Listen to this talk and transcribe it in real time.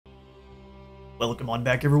Welcome on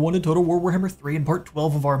back everyone to Total War Warhammer 3 in part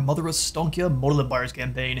 12 of our Mother Ostankya Immortal Empires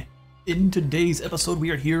campaign. In today's episode we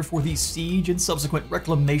are here for the siege and subsequent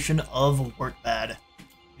reclamation of Wartbad.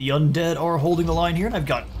 The undead are holding the line here, and I've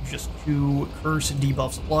got just 2 curse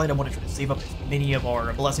debuffs applied. I want to try to save up as many of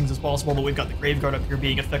our blessings as possible, but we've got the Graveguard up here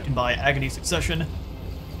being affected by Agony Succession.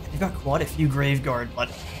 They've got quite a few Graveguard,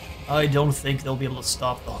 but I don't think they'll be able to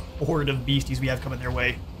stop the horde of beasties we have coming their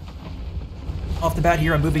way. Off the bat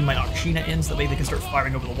here, I'm moving my Akshina in so that way they can start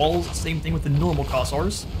firing over the walls. Same thing with the normal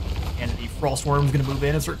Kossars. And the Frostworm's going to move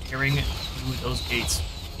in and start tearing through those gates.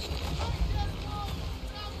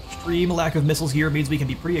 Extreme lack of missiles here means we can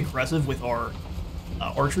be pretty aggressive with our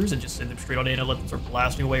archers and just send them straight on in and let them start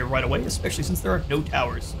blasting away right away, especially since there are no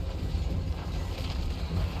towers.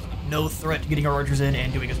 No threat to getting our archers in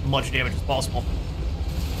and doing as much damage as possible.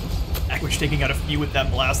 Akwich taking out a few with that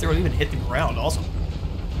blast there, will even hit the ground, awesome.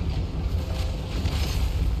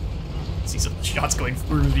 See some shots going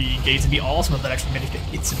through the gates. It'd be awesome if that actually managed to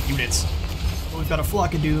hit some units. But we've got a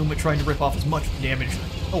Flock of Doom trying to rip off as much damage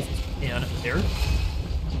as we can there.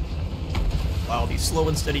 While the slow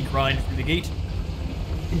and steady grind through the gate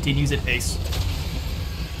continues at pace.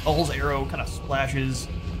 Paul's arrow kind of splashes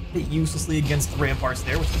a bit uselessly against the ramparts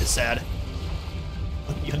there, which is sad.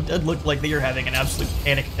 But the undead look like they are having an absolute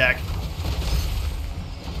panic attack.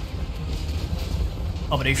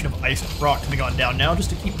 Combination of ice and rock coming on down now just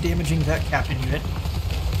to keep damaging that captain unit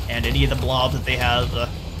and any of the blobs that they have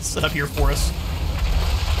set up here for us.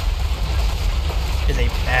 It is a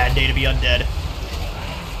bad day to be undead.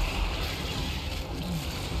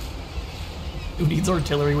 Who needs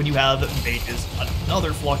artillery when you have mages?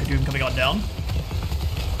 Another Flock of Doom coming on down.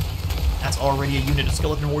 That's already a unit of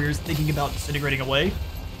skeleton warriors thinking about disintegrating away.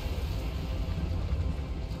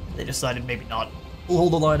 They decided maybe not. We'll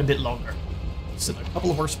hold the line a bit longer. Send a couple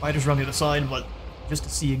of our spiders around the other side, but just to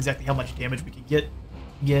see exactly how much damage we can get.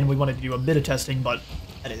 Again, we wanted to do a bit of testing, but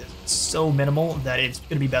that is so minimal that it's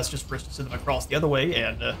going to be best just for us to send them across the other way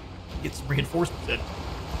and get some reinforcements in.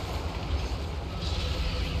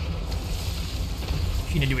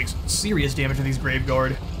 Sheena doing some serious damage to these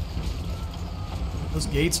Graveguard. Those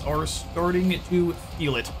gates are starting to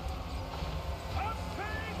feel it.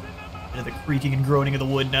 And the creaking and groaning of the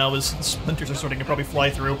wood now as splinters are starting to probably fly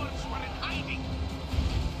through.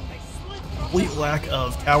 Complete lack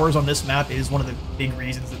of towers on this map is one of the big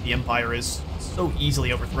reasons that the Empire is so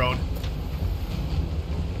easily overthrown.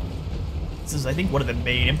 This is, I think, one of the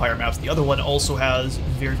main Empire maps. The other one also has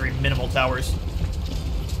very, very minimal towers.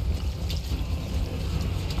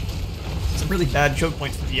 Some really bad choke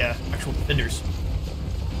points for the actual defenders.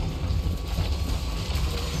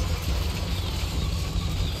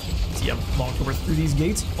 See, I'm long over through these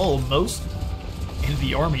gates, almost, and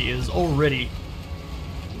the army is already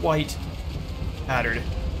quite tattered.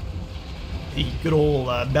 The good old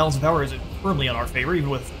balance of power is firmly in our favor, even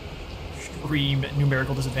with extreme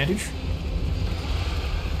numerical disadvantage.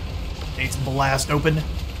 Gates blast open,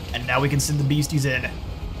 and now we can send the beasties in.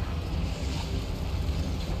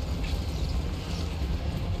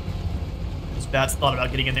 Those bats thought about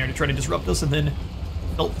getting in there to try to disrupt us, and then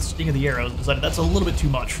felt the sting of the arrows and decided that's a little bit too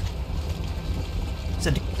much.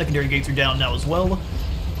 Secondary gates are down now as well.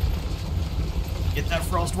 Get that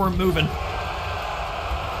Frostworm moving.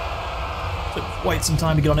 Took quite some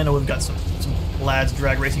time to get on in. We've got some lads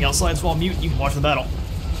drag racing outside, so I'll mute and you can watch the battle.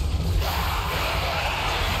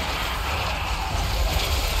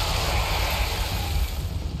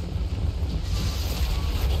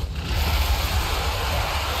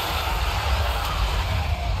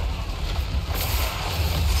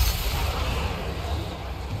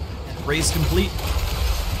 And race complete.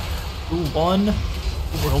 Who won?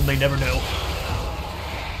 The world may never know.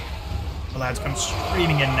 The lads come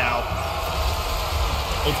streaming in now.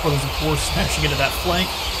 Both brothers, of course, smashing into that flank.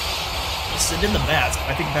 They send in the bats, but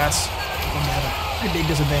I think bats are going to have a pretty big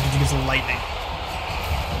disadvantage against the lightning.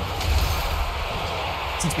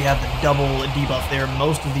 Since we have the double debuff there,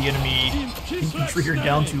 most of the enemy infantry are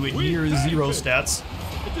down to near 0 stats.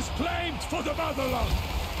 It is claimed for the Motherland.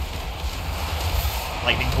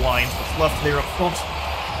 Lightning blinds what's left there up front.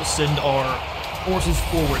 We'll send our forces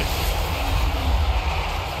forward.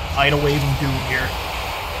 Tidal wave of doom here.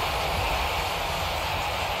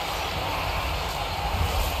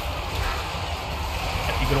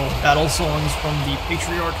 Good old battle songs from the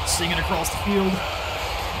Patriarch singing across the field.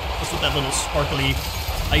 That's what that little sparkly,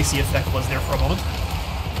 icy effect was there for a moment.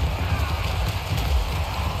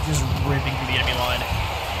 Just ripping through the enemy line.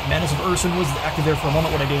 Madness of Urson was active there for a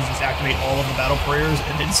moment. What I did is just activate all of the battle prayers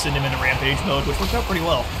and then send him into rampage mode, which worked out pretty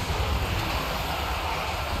well.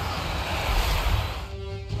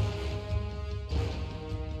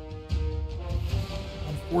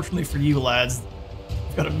 Fortunately for you lads,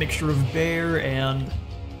 you've got a mixture of bear and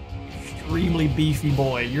extremely beefy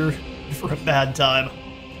boy. You're for a bad time.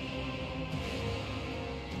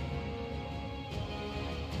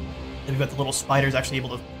 And we've got the little spiders actually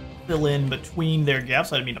able to fill in between their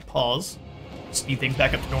gaps. I didn't mean to pause. Speed things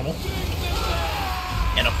back up to normal.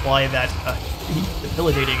 And apply that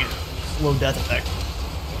debilitating slow death effect.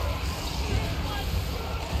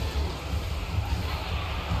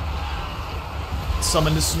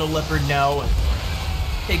 Summon the Snow Leopard now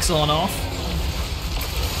takes on off.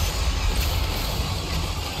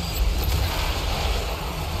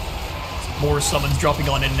 More summons dropping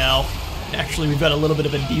on in now. Actually, we've got a little bit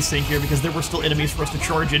of a desync here because there were still enemies for us to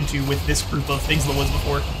charge into with this group of things that was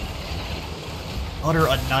before. Utter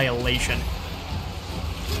annihilation.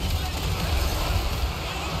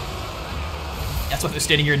 That's why they're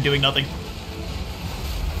standing here and doing nothing.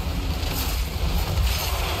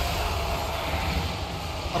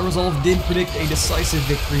 Auto Resolve did predict a decisive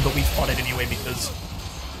victory, but we fought it anyway because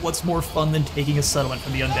what's more fun than taking a settlement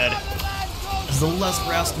from the undead? As the last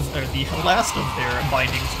of their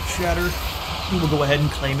bindings shatter, we will go ahead and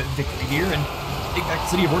claim victory here and take back the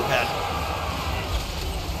city of Warpad.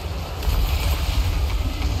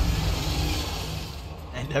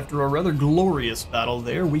 And after a rather glorious battle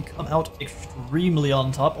there, we come out extremely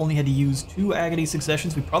on top. Only had to use 2 agony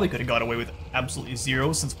successions. We probably could have got away with absolutely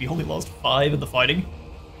 0 since we only lost 5 in the fighting.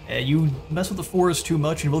 You mess with the forest too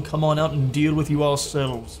much and we'll come on out and deal with you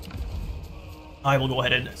ourselves. I will go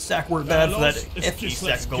ahead and sack Warpad for that hefty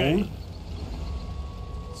stack of gold.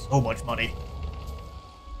 So much money.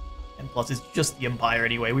 And plus, it's just the Empire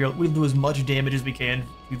anyway. We'll do as much damage as we can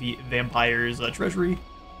to the Vampire's treasury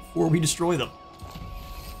before we destroy them.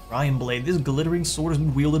 Ryan Blade. This glittering sword has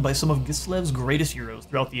been wielded by some of Kislev's greatest heroes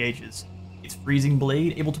throughout the ages. Its freezing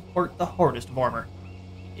blade able to part the hardest of armor.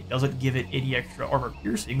 It doesn't give it any extra armor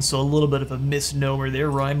piercing, so a little bit of a misnomer there,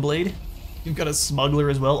 Ryan Blade. You've got a smuggler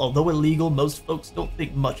as well. Although illegal, most folks don't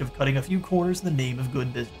think much of cutting a few corners in the name of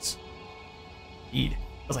good business. Indeed,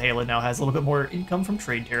 because Hela now has a little bit more income from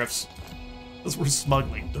trade tariffs. Because we're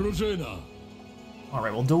smuggling.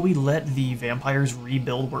 Alright, well, do we let the vampires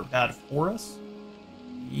rebuild Warpad for us?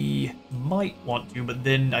 We might want to, but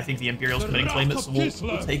then I think the Imperials come in and claim it, so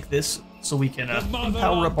we'll take this so we can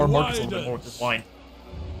power up our markets a little bit more with this wine.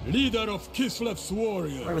 Leader of Kislev's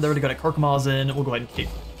warriors. Alright, we've already got a Karkamaz in. We'll go ahead and kick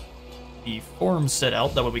the farm set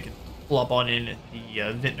out. That way we can plop on in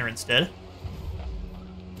the Vintner instead.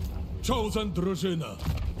 Chosen Drużyna.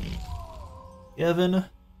 Kevin,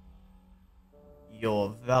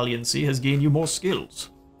 your valiancy has gained you more skills.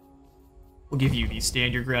 We'll give you the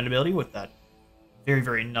standard ground ability with that very,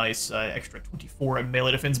 very nice extra 24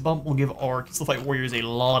 melee defense bump. We'll give our Kislev warriors a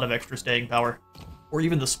lot of extra staying power. Or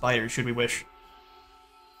even the spiders, should we wish.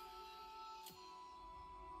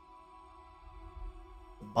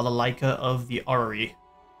 Balalaika of the Ari.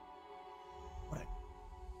 What a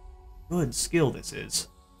good skill this is.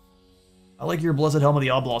 I like your Blessed Helm of the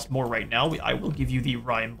Oblast more right now. I will give you the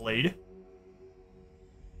Rime Blade.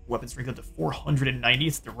 Weapon strength up to 490.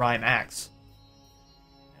 It's the Rime Axe.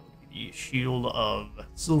 That would be the Shield of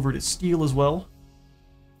Silver to Steel as well.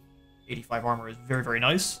 85 armor is very, very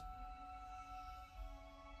nice.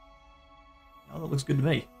 Oh, that looks good to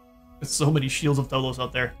me. There's so many Shields of Tholos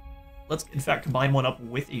out there. Let's, in fact, combine one up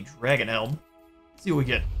with a Dragon Helm. See what we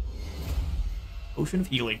get. Potion of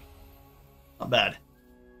Healing. Not bad.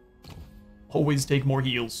 Always take more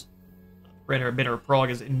heals. Banner of Prague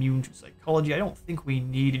is immune to psychology. I don't think we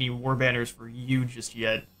need any war banners for you just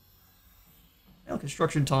yet. Now,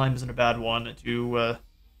 construction time isn't a bad one to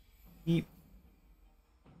keep.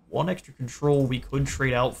 One extra control we could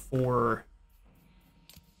trade out for...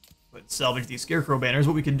 salvage these Scarecrow banners,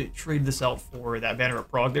 but we could trade this out for that Banner of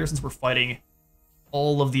Prague there, since we're fighting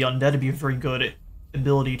all of the undead. It'd be a very good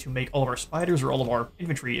ability to make all of our spiders or all of our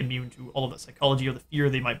infantry immune to all of the psychology or the fear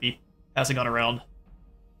they might be passing on around.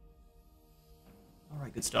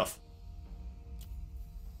 Alright, good stuff.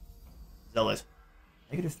 Zealot.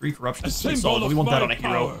 -3 corruption is pretty solid, but we want that on a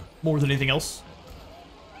hero more than anything else.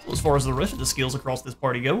 So as far as the rest of the skills across this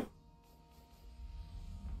party go,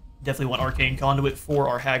 definitely want Arcane Conduit for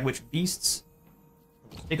our Hagwitch Beasts.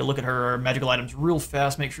 Let's take a look at her magical items real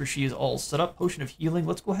fast, make sure she is all set up. Potion of Healing.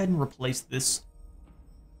 Let's go ahead and replace this.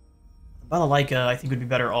 The Balalaika, I think, would be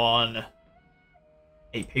better on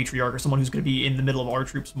a Patriarch or someone who's going to be in the middle of our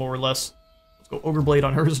troops, more or less. Let's go Ogre Blade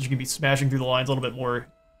on her so she can be smashing through the lines a little bit more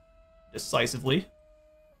decisively.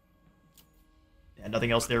 And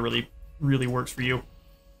nothing else there really works for you.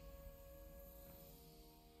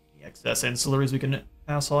 The excess ancillaries we can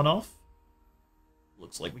pass on off.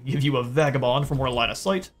 Looks like we give you a Vagabond for more line of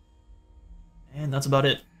sight. And that's about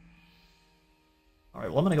it. Alright,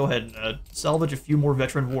 well I'm going to go ahead and salvage a few more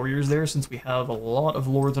veteran warriors there, since we have a lot of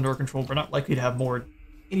lords under our control. We're not likely to have more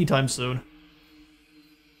anytime soon.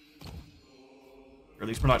 Or at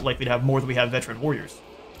least we're not likely to have more than we have veteran warriors.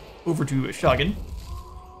 Over to Shagan,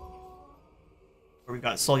 where we've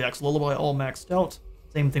got Solyak's Lullaby all maxed out.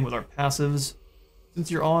 Same thing with our passives. Since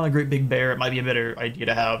you're on a great big bear, it might be a better idea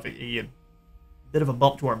to have a bit of a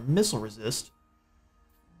bump to our missile resist.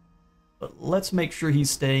 But let's make sure he's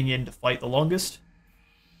staying in to fight the longest.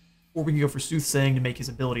 Or we can go for Soothsaying to make his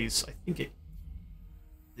abilities, I think it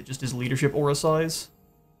just his leadership aura size.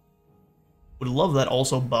 Would love that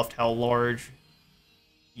also buffed how large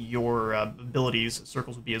your abilities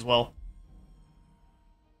circles would be as well.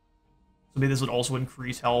 So maybe this would also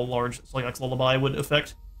increase how large Solyak's Lullaby would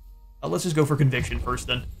affect. Let's just go for Conviction first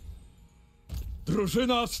then.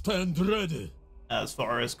 Drużyna, stand ready. As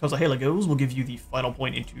far as Kazahala goes, we'll give you the final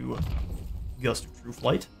point into Gust of True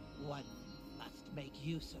Flight. One must make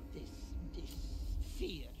use of this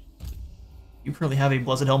fear. You currently have a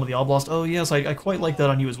Blessed Helm of the Oblast. Oh yes, I quite like that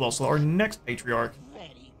on you as well. So our next Patriarch,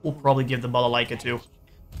 we'll probably give the Balalaika to.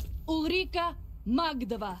 Ulrika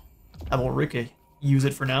Magdova. Have Ulrika use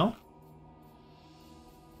it for now.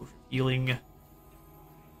 Healing.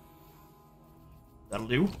 That'll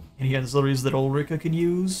do. Any auxiliaries that Ulrika can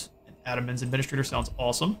use? And Adaman's Administrator sounds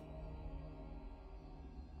awesome.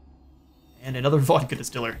 And another vodka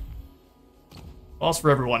distiller. Boss for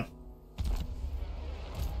everyone.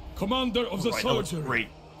 Commander of the Alright, that looks soldiery. great.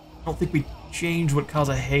 I don't think we changed what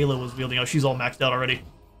Kazahala was wielding. Oh, she's all maxed out already. She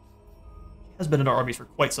has been in our armies for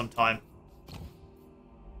quite some time.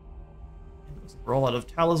 We're all out of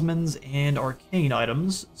talismans and arcane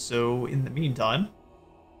items, so in the meantime,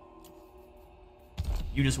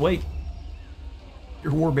 you just wait.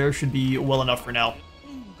 Your warbear should be well enough for now.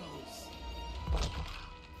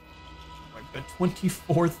 Alright, got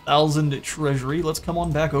 24,000 treasury. Let's come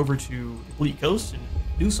on back over to the Bleak Coast and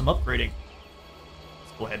do some upgrading.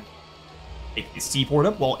 Let's go ahead and take the seaport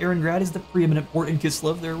up. While Erengrad is the preeminent port in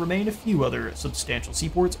Kislev, there remain a few other substantial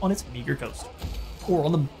seaports on its meager coast. Or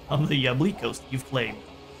on the Bleak Coast you've claimed.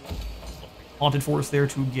 Haunted Forest there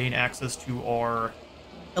to gain access to our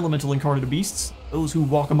elemental incarnate beasts. Those who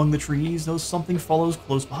walk among the trees know something follows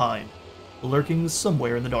close behind, lurking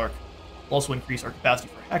somewhere in the dark. Also increase our capacity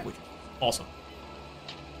for hack, which is awesome.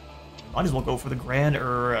 Might as well go for the Grand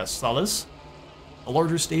Salas. The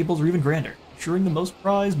larger stables are even grander, ensuring the most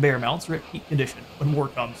prized bear mounts are at peak condition when war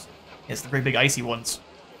comes. Yes, the great big icy ones.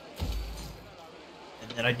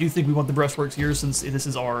 And I do think we want the breastworks here, since this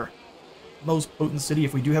is our most potent city.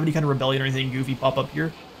 If we do have any kind of rebellion or anything goofy pop up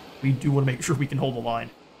here, we do want to make sure we can hold the line.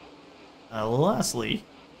 Lastly,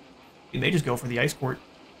 we may just go for the Ice Court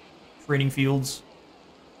training fields.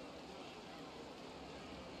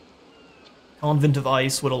 Convent of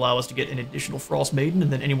Ice would allow us to get an additional Frost Maiden,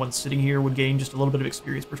 and then anyone sitting here would gain just a little bit of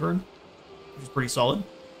experience per turn, which is pretty solid.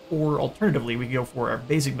 Or alternatively, we could go for our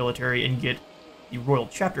basic military and get the Royal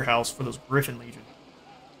Chapter House for those Griffin Legion.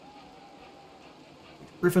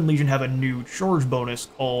 Griffin Legion have a new charge bonus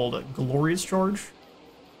called Glorious Charge.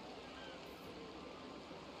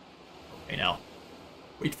 Okay, now,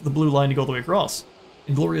 wait for the blue line to go all the way across.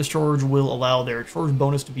 And Glorious Charge will allow their charge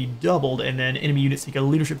bonus to be doubled, and then enemy units take a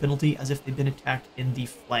leadership penalty as if they've been attacked in the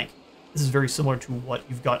flank. This is very similar to what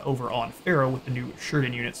you've got over on Pharaoh with the new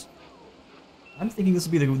Sheridan units. I'm thinking this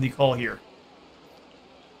will be the call here.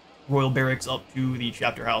 Royal Barracks up to the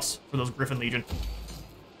Chapter House for those Griffin Legion.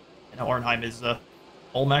 And now Arnheim is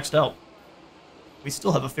all maxed out. We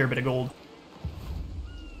still have a fair bit of gold.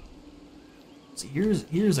 So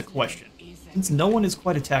here's a question. Since no one has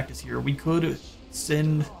quite attacked us here, we could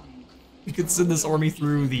send this army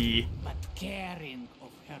through the...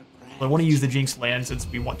 I want to use the Jinx land since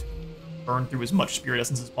we want to burn through as much Spirit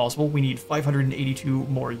Essence as possible. We need 582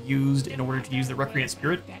 more used in order to use the Recreant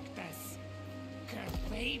Spirit.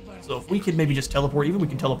 So if we could maybe just teleport, even we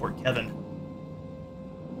can teleport Kevin.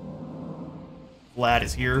 Vlad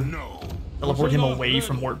is here. Teleport him away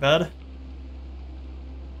from Wartbad.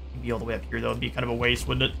 He'd be all the way up here though, it'd be kind of a waste,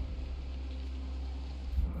 wouldn't it?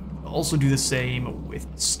 I'll also do the same with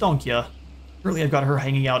Ostankya. Currently I've got her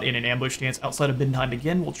hanging out in an ambush stance outside of Middenheim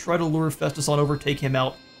again. We'll try to lure Festus on over, take him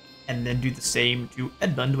out, and then do the same to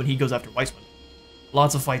Edmund when he goes after Weissman.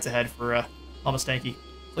 Lots of fights ahead for Mama Stanky.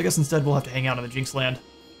 So I guess instead we'll have to hang out on the Jinx land.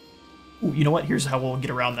 Ooh, you know what? Here's how we'll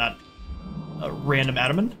get around that. Random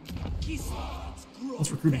Adaman.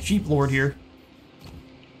 Let's recruit a Cheap Lord here.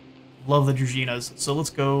 Love the Drujinas. So let's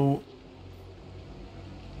go...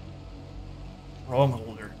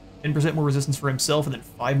 Wrongholder. 10% more resistance for himself and then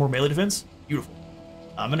 5 more melee defense. Beautiful.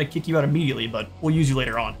 I'm gonna kick you out immediately, but we'll use you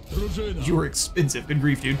later on. Drużyna. You were expensive, good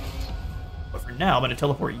grief, dude. But for now, I'm gonna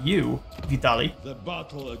teleport you, Vitali, The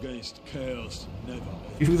battle against chaos never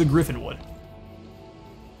ends. to the Griffinwood.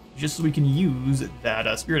 Just so we can use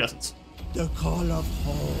that Spirit Essence. The call of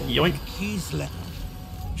home. Yoink. Kislev.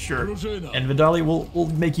 Sure. Drużyna. And Vidali, we'll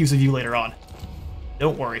make use of you later on.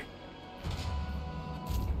 Don't worry.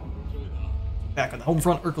 Back on the home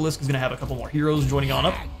front, Urkalisk is gonna have a couple more heroes joining on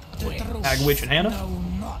up. Hag Witch and Hannah.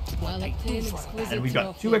 While obtain exquisite And we've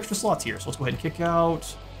got 2 trophy. extra slots here, so let's go ahead and kick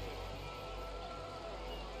out...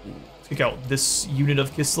 Let's kick out this unit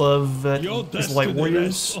of Kislev, Your Kislev Light destiny Warriors.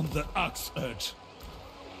 rests on the axe edge.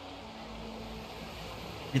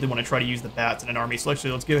 Either want to try to use the bats in an army, so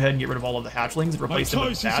actually let's go ahead and get rid of all of the hatchlings and My replace them with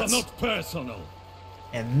choices are bats. not personal.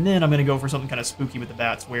 And then I'm going to go for something kind of spooky with the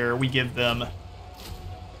bats, where we give them...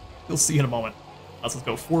 You'll see in a moment. Let's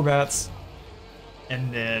go 4 bats,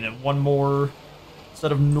 and then 1 more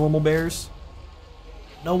set of normal bears.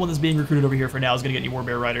 No one that's being recruited over here for now is going to get any more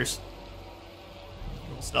bear riders.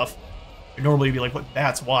 Cool stuff. You'd normally be like, what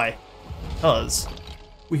bats? Why? Because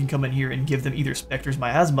we can come in here and give them either Spectre's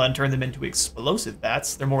Miasma and turn them into explosive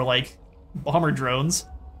bats. They're more like bomber drones,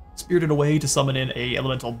 spirited away to summon in a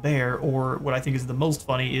elemental bear, or what I think is the most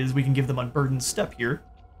funny is we can give them Unburdened Step here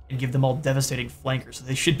and give them all devastating flankers, so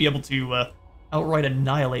they should be able to outright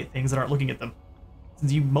annihilate things that aren't looking at them.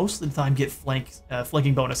 Since you most of the time get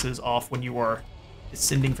flanking bonuses off when you are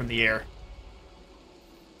descending from the air.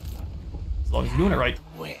 As long as you're doing it right.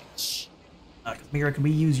 Witch. Mira, can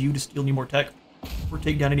we use you to steal any more tech? Or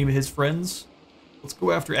take down any of his friends? Let's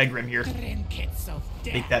go after Egrim here. Trinkets of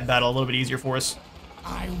death. Make that battle a little bit easier for us.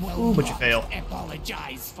 I will Ooh, but you not fail.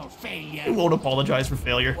 apologize for failure. We won't apologize for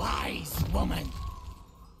failure. Wise woman.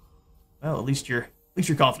 Well, at least you're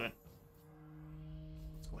confident.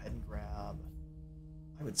 Let's go ahead and grab,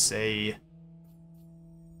 I would say,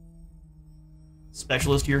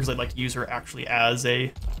 Specialist here, because I'd like to use her actually as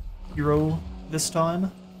a hero this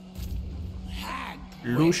time. Hag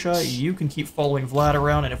Lucia, witch. you can keep following Vlad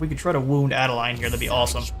around, and if we could try to wound Adeline here, that'd be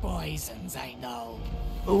awesome. Such poisons, I know.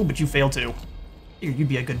 Oh, but you failed too. Figured you'd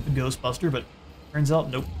be a good Ghostbuster, but turns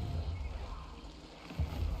out, nope.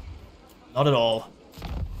 Not at all.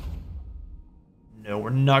 No,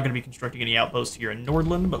 we're not going to be constructing any outposts here in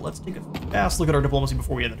Nordland, but let's take a fast look at our diplomacy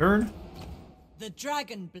before we end the turn. The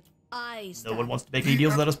dragon. I No one wants to make any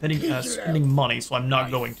deals without us spending money, so I'm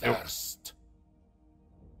not going to. First.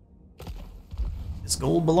 This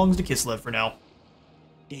gold belongs to Kislev for now.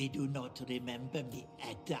 They do not remember me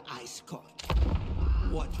at the ice court.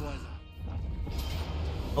 What was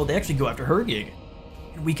Oh, they actually go after her gig.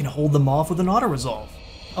 And we can hold them off with an auto-resolve.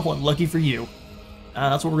 Oh, unlucky for you.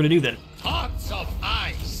 That's what we're going to do then. Hearts of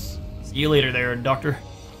ice. See you later there, Doctor.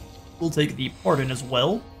 We'll take the pardon as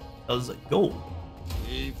well, as gold.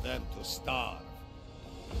 Leave them to starve.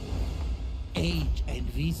 age and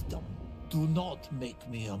wisdom do not make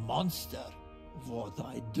me a monster. What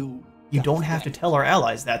I do. You don't have to tell our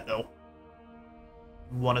allies that, though.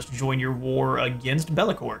 You want us to join your war against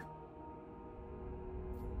Be'lakor.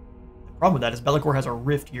 The problem with that is Be'lakor has a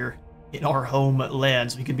rift here in our home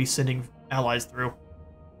land, so we could be sending allies through.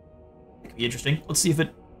 It could be interesting. Let's see if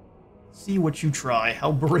it... See what you try.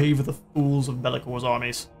 How brave are the fools of Be'lakor's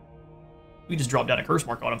armies. We just dropped down a curse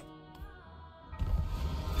mark on him.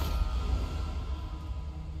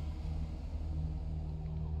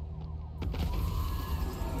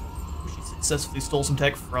 She successfully stole some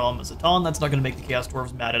tech from Zatan. That's not going to make the Chaos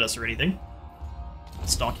Dwarves mad at us or anything.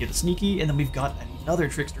 Ostankya the Sneaky, and then we've got another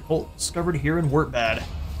Trickster cult discovered here in Wurtbad.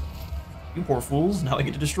 You poor fools, now I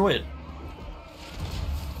get to destroy it.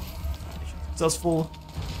 Mission successful.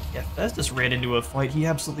 Yeah, Festus ran into a fight he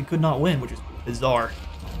absolutely could not win, which is bizarre.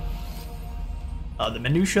 The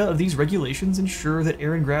minutiae of these regulations ensure that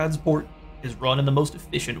Erengrad's port is run in the most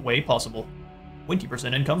efficient way possible.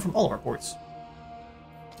 20% income from all of our ports.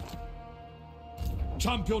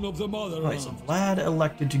 Champion of the Motherland. Alright, so Vlad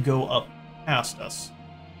elected to go up past us.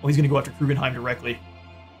 Well, he's going to go after Krugenheim directly.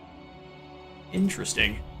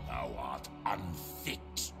 Interesting. Thou art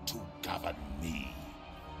unfit to govern me.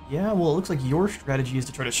 Yeah, well, it looks like your strategy is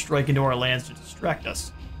to try to strike into our lands to distract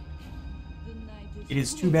us. It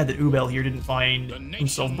is too bad that Ubel here didn't find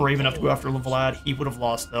himself brave enough to go after Vlad. He would have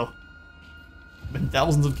lost, though. Been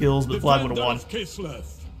thousands of kills, but Vlad would have won. Kislev.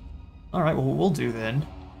 Alright, well, what we'll do then...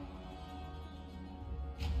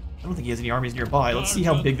 I don't think he has any armies nearby. Let's see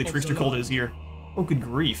how big the Trickster Cult is here. Oh, good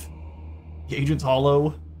grief. The Agent's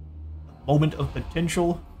Hollow. A Moment of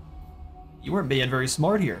Potential. You weren't being very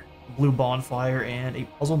smart here. A Blue Bonfire and a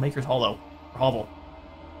Puzzle Maker's Hollow. Or Hovel.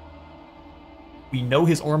 We know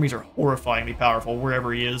his armies are horrifyingly powerful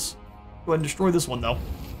wherever he is. Go ahead and destroy this one, though.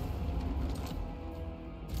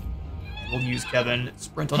 And we'll use Kevin.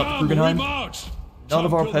 Sprint on up to Come, we Krugenheim. march! None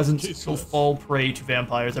of our Champion peasants Kislev. will fall prey to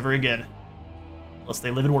vampires ever again. Unless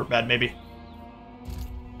they live in Workbad, maybe.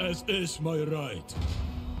 As is my right.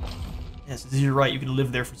 Yes, this is your right. You can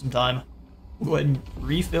live there for some time. We'll go ahead and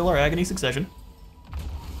refill our Agony Succession.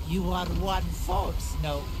 You are one force,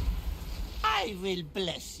 no? I will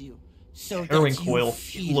bless you. So Harrowing that you Coil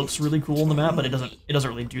feel looks it really cool on the map, but it truly. doesn't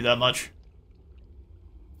really do that much.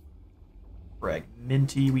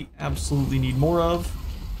 Fragminty, we absolutely need more of.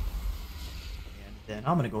 And then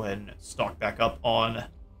I'm gonna go ahead and stock back up on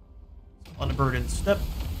Unburdened Step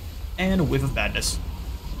and a Whiff of Madness.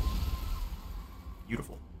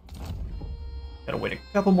 Beautiful. Gotta wait a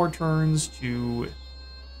couple more turns to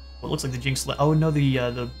what looks like the Jinx. Oh no,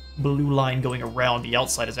 the blue line going around the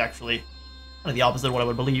outside is actually kind of the opposite of what I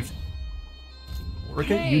would believe.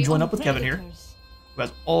 Rika, you join up with Kevin here, who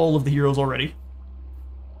has all of the heroes already.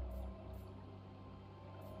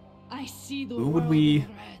 I see the Who would world we in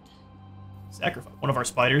red. sacrifice? One of our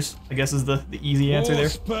spiders, I guess, is the easy answer there.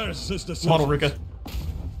 Spurs is the Model servant. Rika.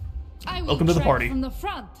 I will Welcome to the trek party. from the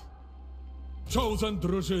front. Chosen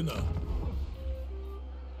Drużyna.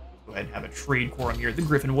 Go ahead and have a trade quorum here at the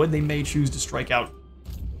Griffinwood. They may choose to strike out.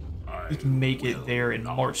 We can make it there in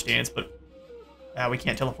March stance, but we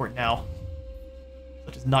can't teleport now.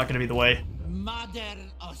 Such is not going to be the way. Mother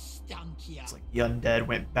Ostankya. It's like the undead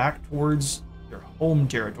went back towards their home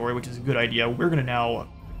territory, which is a good idea. We're going to now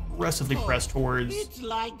aggressively press towards It's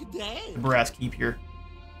like the that. Brass Keep here.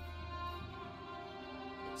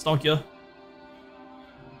 Ostankya.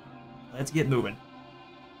 Let's get moving.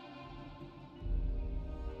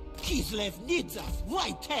 Kislev needs us.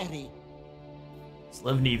 Why tarry?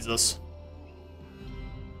 Kislev needs us.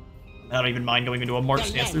 I don't even mind going into a March The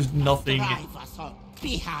stance. land There's must nothing drive us on.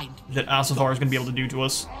 Behind. that Asafar is going to be able to do to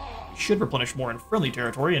us. We should replenish more in friendly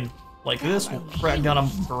territory, and like this, we'll crack down on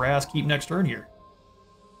Brass Keep next turn here.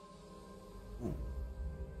 Ooh.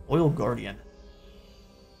 Loyal Guardian.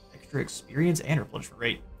 Extra experience and replenishment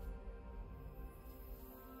rate.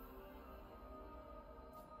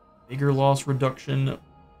 Bigger loss reduction.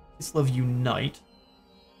 Kislev Unite.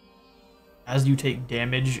 As you take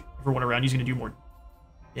damage, everyone around you is going to do more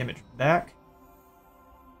damage back.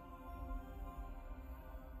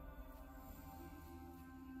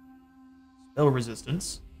 Spell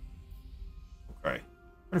resistance. Okay. I'm trying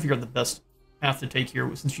to figure out the best path to take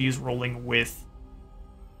here since she is rolling with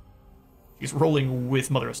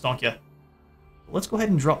Mother Ostankya. Let's go ahead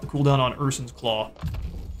and drop the cooldown on Ursun's Claw.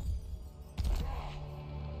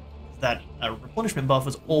 That replenishment buff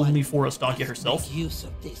is only for Ostankya herself, Make use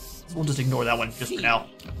of this. so we'll just ignore that one just for now.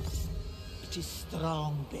 It is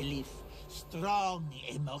strong belief, strong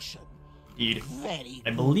emotion. Indeed. Very I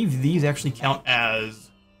good. believe these actually count as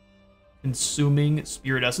consuming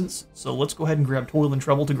Spirit Essence, so let's go ahead and grab Toil and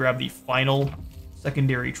Trouble to grab the final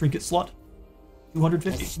secondary trinket slot. The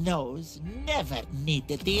 250. snows never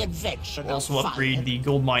needed the invention We'll also of upgrade fire. the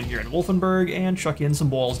gold mine here in Wolfenburg and chuck in some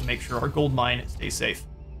walls to make sure our gold mine stays safe.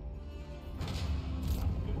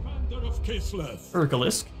 Commander of Kislev.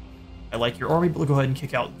 Urkalisk, I like your army, but we'll go ahead and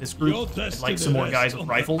kick out this group. Your I'd destiny like some more rests guys with on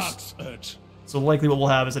the rifles. axe edge. So likely what we'll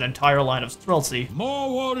have is an entire line of Streltsy. More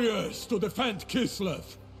warriors to defend Kislev.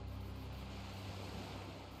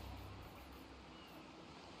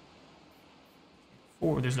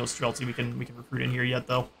 Or there's no Streltsy we can recruit in here yet,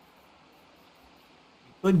 though.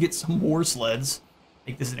 We could get some war sleds.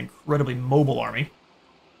 Make this an incredibly mobile army.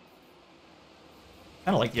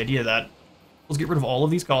 Kind of like the idea of that. Let's get rid of all of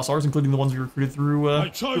these Kossars, including the ones we recruited through, My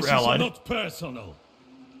through choices Allied. are not personal.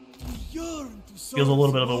 Feels a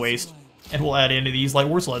little bit of a waste. And we'll add into these light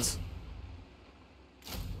war sleds.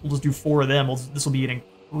 We'll just do 4 of them. This will be an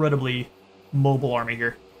incredibly mobile army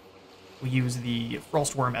here. We'll use the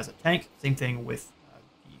Frostworm as a tank. Same thing with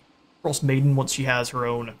the Frost Maiden once she has her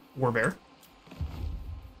own Warbear.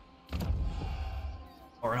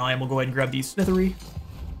 Arnheim will go ahead and grab the Smithery.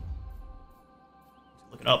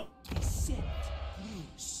 Look it up.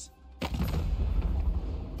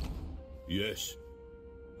 Yes.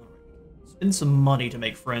 Spend some money to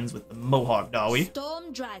make friends with the Mohawk Dawi,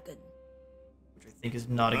 Storm Dragon. which I think is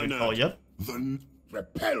not a good call yet. Then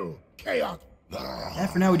repel chaos. And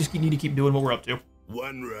for now, we just need to keep doing what we're up to.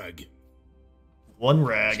 One rag. One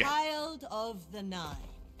rag. Child of the Nine.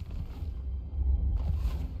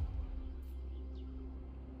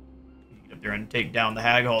 Get up there and take down the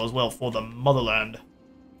Hag Hall as well for the Motherland.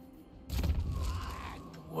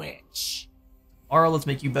 Witch. Mara, let's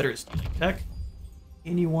make you better at stealing tech.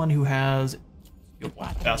 Anyone who has skill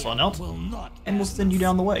points, pass on out, Will not and we'll send you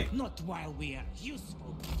down the way. Not while we are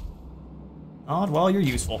useful. Not while you're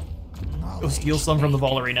useful. Go steal some from the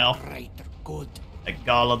Valerie now. Greater good. That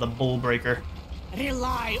Gala the Bullbreaker.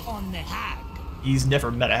 Rely on the hag. He's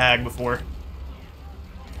never met a hag before.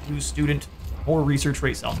 New student. More research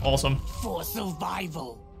rate sounds awesome. For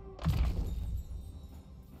survival.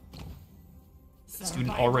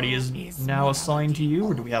 Student already is now assigned to you,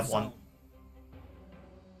 or do we have one?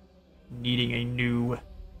 Needing a new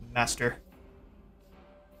master.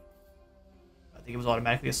 I think it was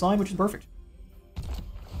automatically assigned, which is perfect.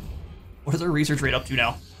 What is our research rate up to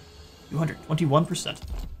now? 221%.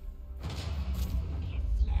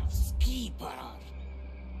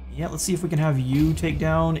 Yeah, let's see if we can have you take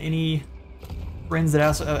down any friends that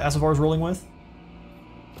Asavar's rolling with.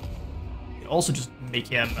 It also just make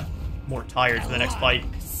him more tired for the next fight,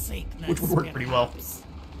 which would work pretty well.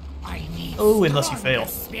 Oh, unless you fail.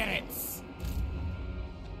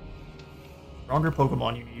 Stronger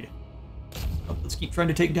Pokemon you need. Oh, let's keep trying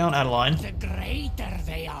to take down Adeline.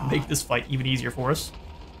 Make this fight even easier for us.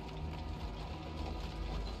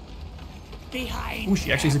 Ooh,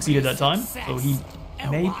 she actually succeeded that time, so he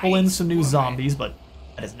may pull in some new zombies, but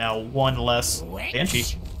that is now one less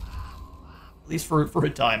Banshee. At least for a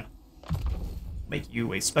time. Make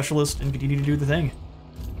you a specialist and continue to do the thing.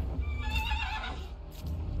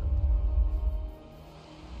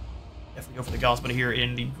 Definitely go for the Gosma here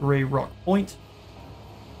in the Grey Rock Point.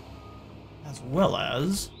 As well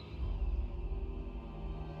as...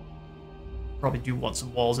 probably do want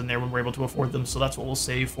some walls in there when we're able to afford them, so that's what we'll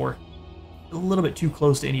save for. A little bit too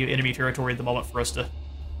close to any enemy territory at the moment for us to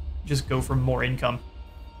just go for more income.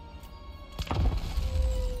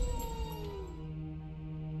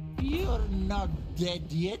 You're not dead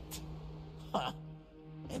yet? Huh.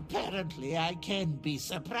 Apparently I can be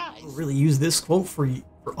surprised. We'll really use this quote for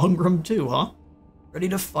Ungram too, huh? Ready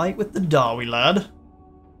to fight with the Dawi, lad?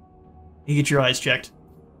 You get your eyes checked.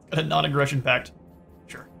 Got a non-aggression pact.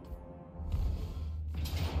 Sure.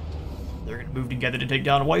 They're going to move together to take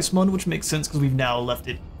down Weissmund, which makes sense because we've now left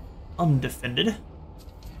it undefended.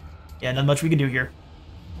 Yeah, not much we can do here.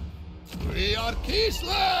 We are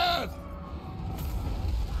Kislev!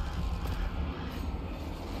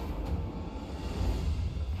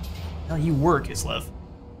 Now you were Kislev.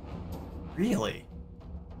 Really?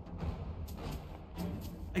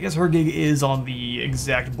 I guess Hergig is on the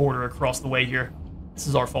exact border across the way here. This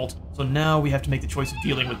is our fault. So now we have to make the choice of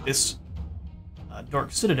dealing with this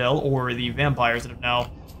Dark Citadel or the vampires that have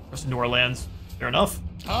now crossed into our lands. Fair enough.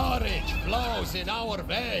 Courage flows in our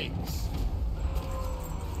veins.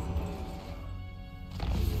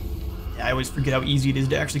 Yeah, I always forget how easy it is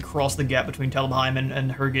to actually cross the gap between Talabheim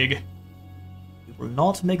and Hergig. We will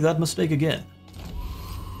not make that mistake again.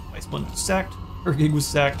 Weissmund was sacked. Hergig was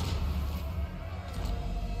sacked.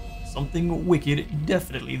 Something wicked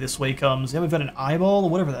definitely this way comes. Yeah, we've got an eyeball or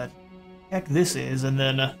whatever that heck this is, and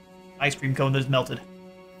then ice cream cone that is melted.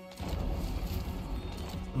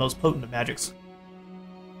 The most potent of magics.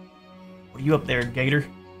 What are you up there, Gator?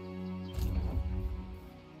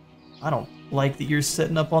 I don't like that you're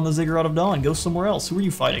setting up on the Ziggurat of Dawn. Go somewhere else. Who are you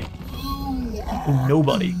fighting? Oh,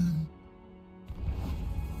 nobody.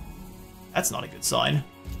 That's not a good sign.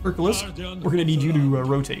 Hercules, we're gonna need you to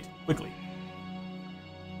rotate quickly.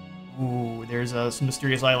 Ooh, there's some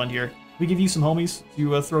mysterious island here. Can we give you some homies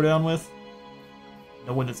to throw down with?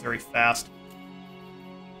 No one that's very fast.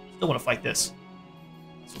 Still want to fight this.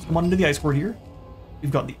 So let's come on into the Ice Court here. We've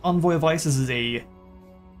got the Envoy of Ice. This is a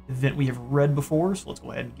event we have read before, so let's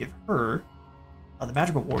go ahead and give her the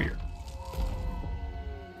Magical Warrior.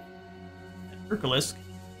 And Hercules.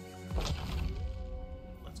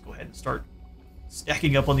 Let's go ahead and start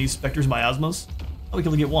stacking up on these Spectres Miasmas. Oh, we can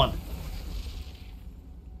only get one.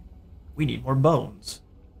 We need more bones.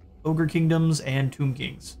 Ogre Kingdoms and Tomb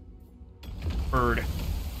Kings. Bird.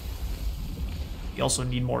 We also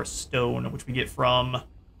need more stone, which we get from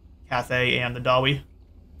Cathay and the Dawi.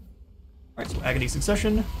 Alright, so Agony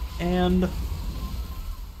Succession, and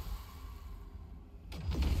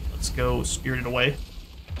let's go Spirited Away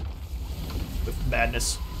with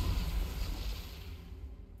Madness.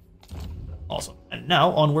 Awesome. And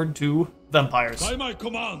now onward to Vampires. By my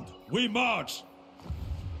command, we march!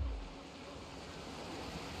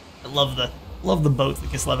 I love the boats that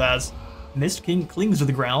Kislev has. Mist King clings to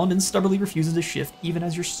the ground and stubbornly refuses to shift even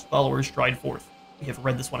as your followers stride forth. We have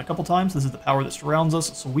read this one a couple times. This is the power that surrounds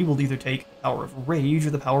us, so we will either take the power of Rage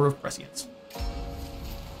or the power of Prescience.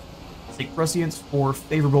 Take Prescience for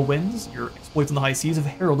favorable winds. Your exploits in the high seas have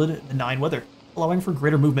heralded the 9 weather, allowing for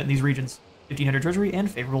greater movement in these regions. 1500 treasury and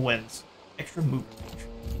favorable winds. Extra movement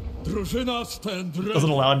range. Doesn't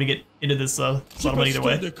allow him to get into this settlement either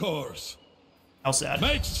way. How sad.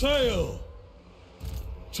 Make sail!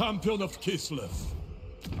 Champion of Kislev.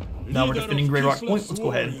 Now we're defending Grey Rock Point. Let's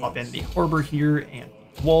go ahead and pop in the harbor here and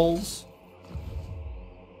walls.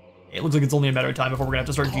 It looks like it's only a matter of time before we're gonna have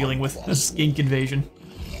to start dealing with a skink invasion.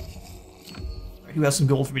 Alright, who has some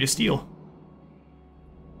gold for me to steal?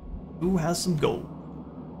 Who has some gold?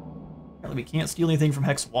 Apparently we can't steal anything from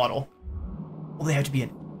Hexwaddle. Well, they have to be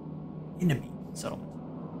an enemy settlement.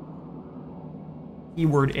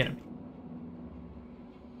 Keyword enemy.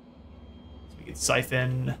 So we can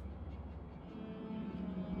siphon.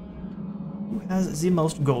 Who has the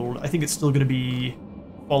most gold? I think it's still going to be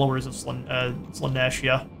followers of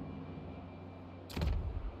Slaanesh.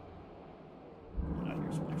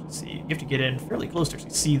 See, you have to get in fairly close to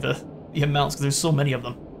actually see the amounts because there's so many of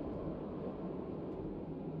them.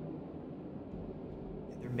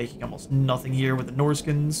 They're making almost nothing here with the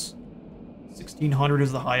Norskins. 1600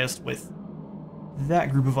 is the highest with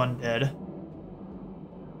that group of undead.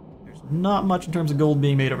 There's not much in terms of gold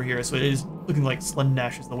being made over here, so it is looking like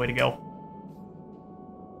Slaanesh is the way to go.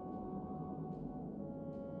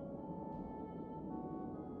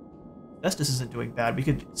 Festus isn't doing bad. We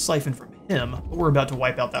could siphon from him, but we're about to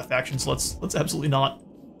wipe out that faction, so let's absolutely not.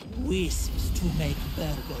 Wishes to make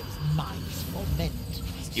burgers minds ferment.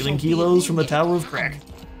 Stealing kilos from the Tower of Crack.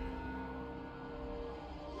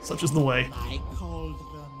 Such is the way. My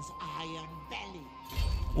cauldron's iron belly.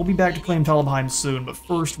 We'll be back to claim Talabheim soon, but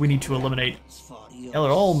first we need to eliminate... For your Hell,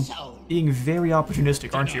 they're all soul. being very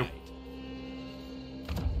opportunistic, aren't you?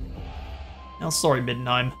 Now, sorry,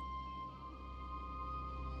 Middenheim.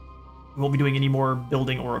 We won't be doing any more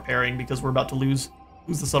building or repairing because we're about to lose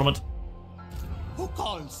the settlement. Who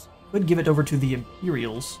calls? Could give it over to the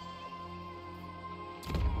Imperials.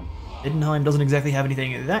 Middenheim doesn't exactly have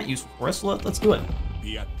anything that useful for us, so let's do it.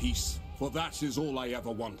 Be at peace, for that is all I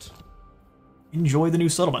ever want. Enjoy the new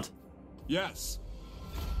settlement. Yes.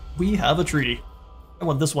 We have a treaty. I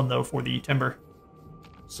want this one, though, for the timber.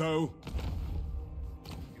 So,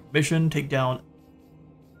 Mission, take down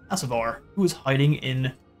Asavar, who is hiding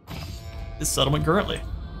in this settlement currently.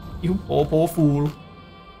 You poor fool.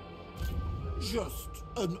 Just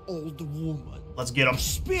an old woman. Let's get him.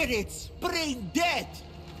 Spirits, bring dead.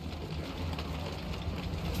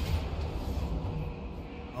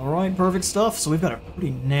 Alright, perfect stuff. So we've got a pretty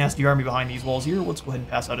nasty army behind these walls here. Let's go ahead and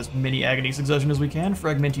pass out as many Agony Succession as we can.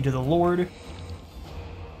 Fragment you to the Lord.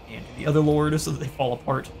 And to the other Lord so that they fall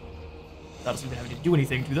apart. Without us even having to do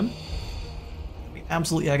anything to them. We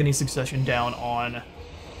absolutely Agony Succession down on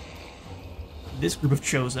this group of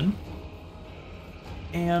Chosen.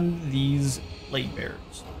 And these Blade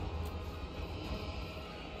Bearers.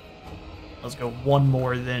 Let's go one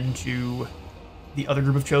more then to the other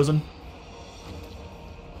group of Chosen.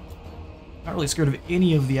 Not really scared of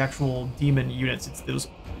any of the actual demon units. It's those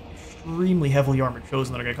extremely heavily armored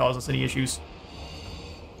Chosen that are going to cause us any issues.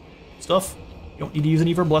 Stuff. You don't need to use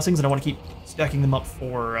any of our blessings, and I want to keep stacking them up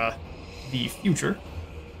for the future.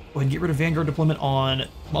 Go ahead and get rid of Vanguard deployment on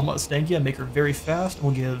Mother Ostankya, make her very fast, and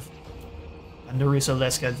we'll give Nerissa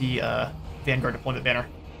Leska the Vanguard deployment banner.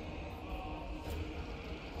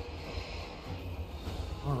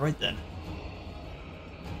 Alright then.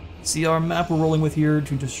 See our map we're rolling with here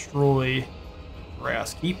to destroy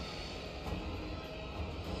Brass Keep. See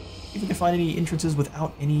if we can find any entrances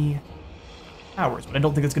without any towers, but I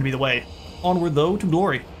don't think it's going to be the way. Onward, though, to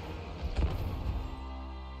glory.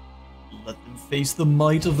 Let them face the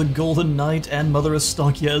might of the Golden Knight and Mother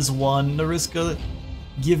Ostankya as one. Nariska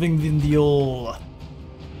giving them the old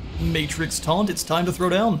Matrix taunt. It's time to throw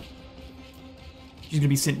down. She's going to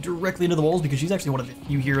be sent directly into the walls because she's actually one of the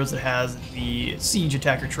few heroes that has the Siege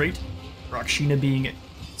Attacker trait. Rakshina being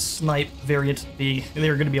Snipe variant,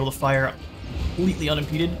 they're going to be able to fire completely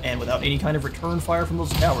unimpeded and without any kind of return fire from those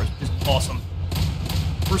towers, which is awesome.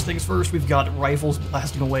 First things first, we've got rifles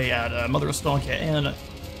blasting away at Mother Ostankya and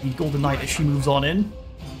the Golden Knight as she moves on in.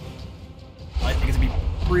 I think it's going to be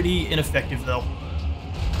pretty ineffective, though.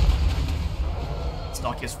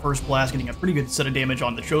 Ostankya's first blast getting a pretty good set of damage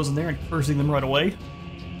on the Chosen there and cursing them right away.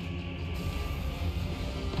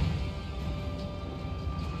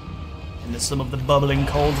 And some of the bubbling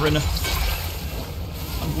cauldron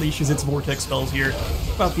unleashes its vortex spells here.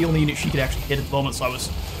 About the only unit she could actually hit at the moment, so I was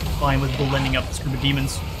fine with blending up this group of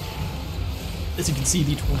demons. As you can see,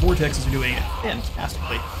 the vortexes are doing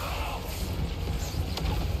fantastically.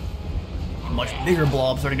 A much bigger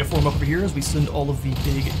blob starting to form up over here as we send all of the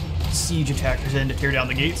big siege attackers in to tear down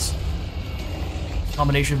the gates.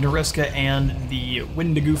 Combination of Nareska and the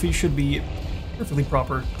Windagoofy should be perfectly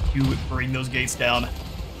proper to bring those gates down. A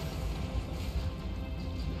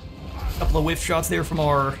couple of whiff shots there from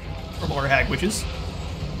our Hag Witches.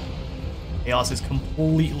 Chaos is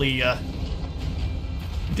completely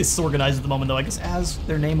disorganized at the moment, though, I guess, as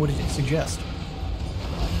their name would suggest.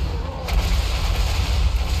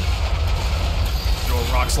 Throw a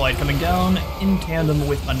rock slide coming down in tandem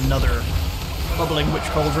with another bubbling witch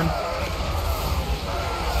cauldron.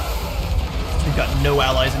 We've got no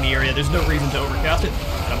allies in the area. There's no reason to overcast it.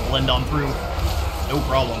 Gonna blend on through. No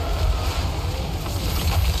problem.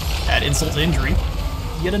 Add insult to injury.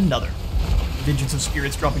 Yet another. Vengeance of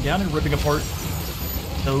Spirits dropping down and ripping apart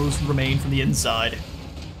those who remain from the inside.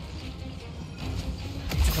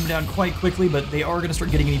 It's coming down quite quickly, but they are going to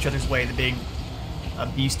start getting in each other's way, the big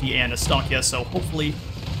Beastie and Ostankya, so hopefully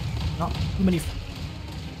not too many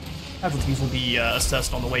casualties will be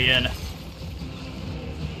assessed on the way in.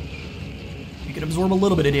 We can absorb a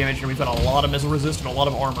little bit of damage here. We've got a lot of missile resist and a lot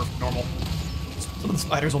of armor from normal. Some of the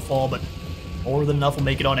spiders will fall, but more than enough will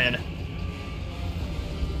make it on in.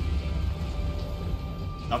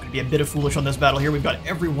 Not going to be a bit of foolish on this battle here. We've got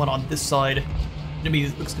everyone on this side. Enemy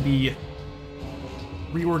looks to be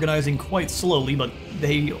reorganizing quite slowly, but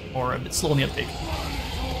they are a bit slow on the uptake.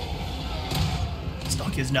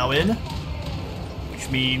 Stock is now in, which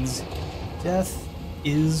means death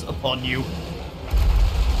is upon you.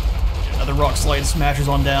 Another rock slide smashes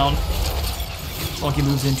on down. Stocky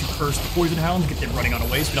moves in to curse the poison hounds, get them running on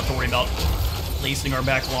away, so we don't have to worry about lacing our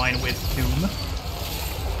back line with Doom.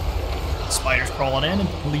 Spiders crawl on in and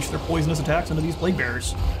unleash their poisonous attacks into these plague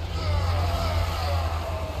bearers.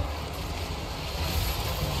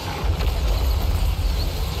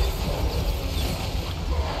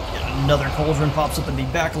 Yet another cauldron pops up in the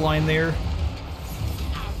back line there.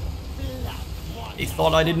 They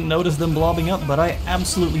thought I didn't notice them blobbing up, but I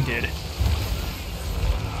absolutely did.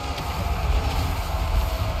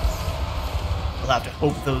 We'll have to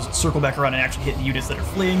hope those circle back around and actually hit the units that are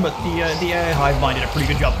fleeing, but the AI hive mind did a pretty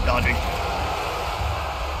good job of dodging.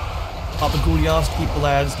 Papa Goulias keep the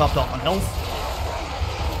lads topped off on health.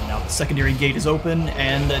 And now the secondary gate is open,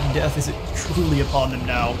 and death is truly upon them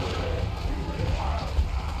now.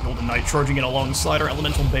 Golden Knight charging in alongside our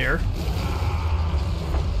Elemental Bear.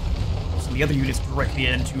 So the other units directly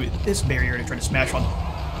into this barrier to try to smash on.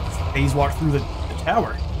 Phase walk through the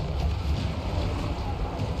tower.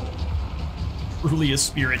 Truly a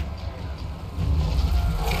spirit.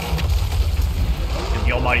 And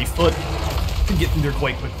the almighty foot can get through there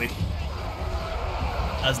quite quickly,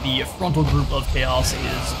 as the frontal group of Chaos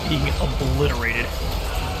is being obliterated.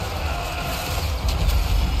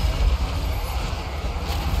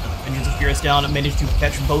 Vengeance of Spirits down and managed to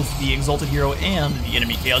catch both the Exalted Hero and the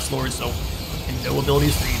enemy Chaos Lord, so and no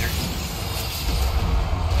abilities for either.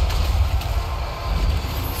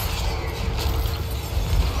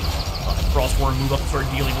 Frostworm move up and start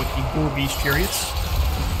dealing with the Gore Beast Chariots,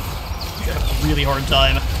 which have a really hard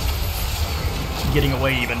time getting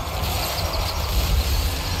away even.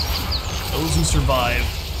 Those who survive.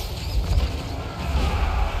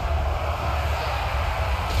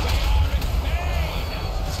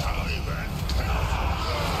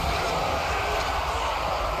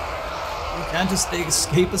 We can't just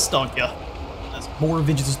escape Ostankya. As more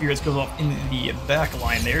Vengeance of Spirits goes off in the back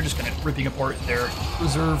line there, just kind of ripping apart their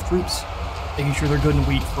reserve troops, making sure they're good and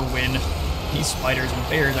weak for when these spiders and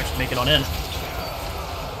bears actually make it on in.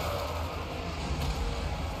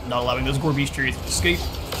 Not allowing those Gore Beast Chariots to escape.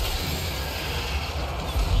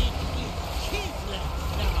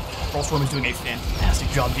 Frostworm is doing a fantastic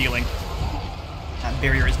job dealing. That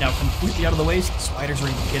barrier is now completely out of the way, so the spiders are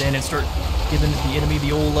able to get in and start giving the enemy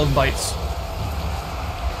the old love bites.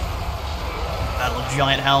 Battle of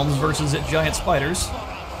giant hounds versus giant spiders.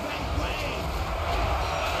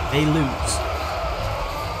 They lose.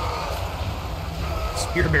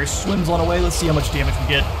 Spirit Bear swims on away. Let's see how much damage we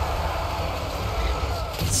get.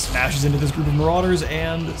 Smashes into this group of marauders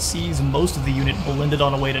and sees most of the unit blended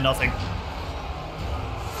on away to nothing.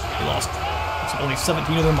 They lost only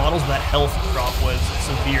 17 of their models, but that health drop was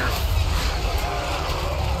severe.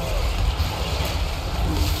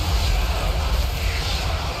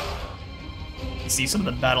 You see some of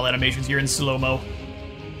the battle animations here in slow-mo.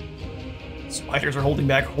 Spiders are holding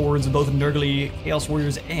back hordes of both Nurgly Chaos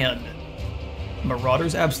Warriors and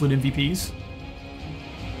Marauders, absolute MVPs.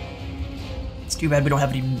 It's too bad we don't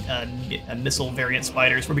have any missile variant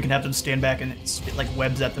spiders where we can have them stand back and spit like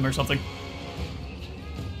webs at them or something.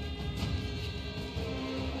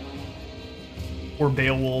 Poor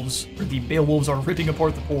Beowulfs, or the Beowulfs are ripping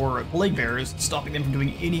apart the poor Plague Bearers, stopping them from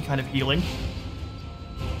doing any kind of healing.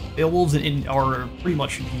 Beowulfs are pretty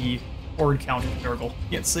much the horde counter to Nurgle.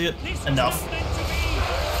 Can't see it enough.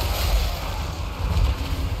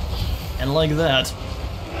 And like that,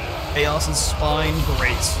 Chaos's spine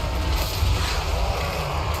breaks.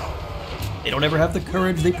 They don't ever have the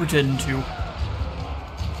courage they pretend to.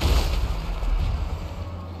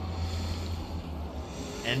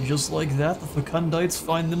 And just like that, the Fecundites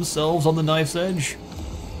find themselves on the knife's edge.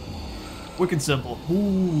 Quick and simple.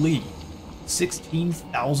 Holy.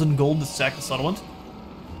 16,000 gold to sack the settlement.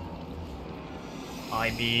 I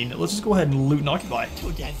mean, let's just go ahead and loot and occupy.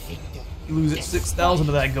 You lose at 6,000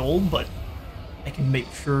 of that gold, but I can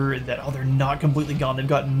make sure that, oh, they're not completely gone. They've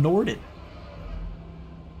got Norded.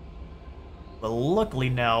 But luckily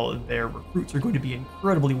now, their recruits are going to be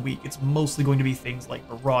incredibly weak. It's mostly going to be things like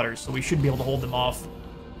Marauders, so we should be able to hold them off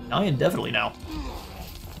nigh indefinitely now.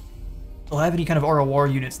 They'll have any kind of ROR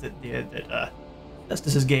units that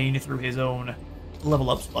Estes has gained through his own level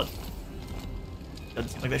ups, but doesn't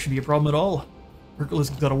seem like that should be a problem at all. Hercules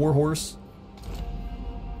has got a warhorse.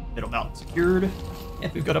 Middle mountain secured.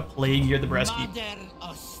 And we've got a plague here at the brass keep. Mother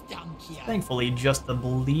Ostankya. Thankfully, just the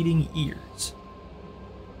bleeding ears.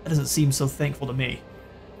 That doesn't seem so thankful to me.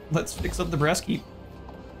 Let's fix up the brass keep.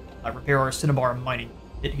 Repair our cinnabar mining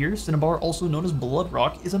pit here. Cinnabar, also known as blood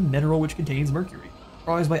rock, is a mineral which contains mercury,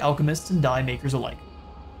 prized by alchemists and dye makers alike.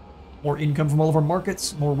 More income from all of our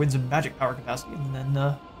markets, more winds of magic power capacity, and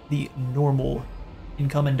then the normal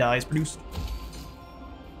income and dyes produced.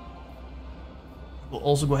 We'll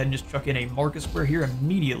also go ahead and just chuck in a market square here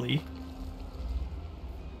immediately.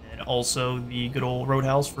 And also the good old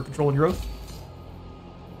roadhouse for controlling growth.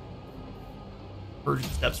 Persian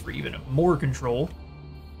steps for even more control.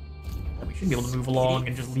 And we should be able to move along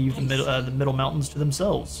and just leave the middle mountains to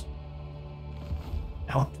themselves.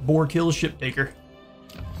 Now up to Boar Kill Ship Taker.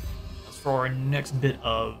 As for our next bit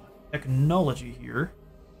of technology here.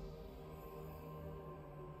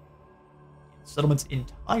 Settlement's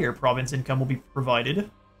entire province income will be provided.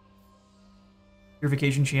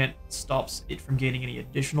 Purification Chant stops it from gaining any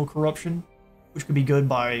additional corruption, which could be good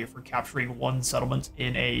for capturing one settlement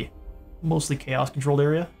in a mostly chaos-controlled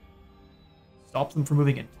area. Stops them from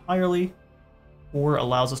moving entirely, or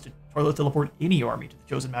allows us to teleport any army to the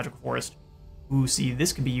Chosen Magical Forest. Ooh, see,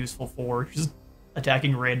 this could be useful for just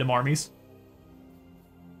attacking random armies.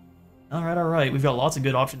 Alright, we've got lots of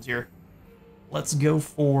good options here. Let's go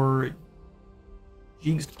for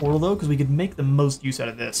Jinxed Portal, though, because we could make the most use out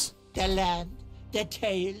of this. The land, the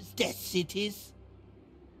tales, the cities.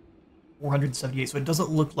 478, so it doesn't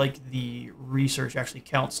look like the research actually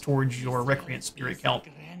counts towards your Recreant Spirit count,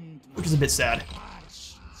 which is a bit sad.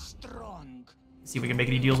 Strong. Let's see if we can make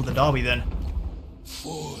any deals with the Dobby, then.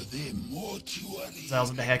 For the mortuary.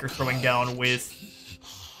 Thousand the Hacker throwing down with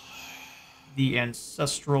the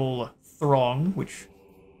Ancestral Throng, which,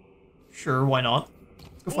 sure, why not?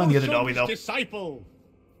 Let's go find the other Dobby, though. Disciple.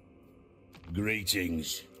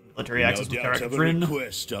 Greetings. Military access with No doubt have a Karak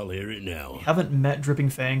request. I'll hear it now. We haven't met Dripping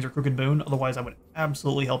Fangs or Crooked Boon, otherwise I would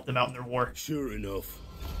absolutely help them out in their war. Sure enough.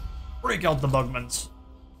 Break out the Bugmans.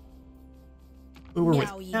 Over with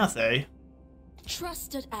Now you- Cathay.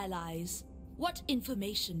 Trusted allies. What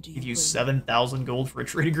information do you Give you bring? 7,000 gold for a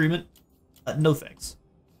trade agreement? No thanks.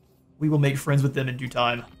 We will make friends with them in due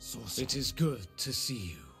time. It is good to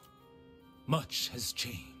see you. Much has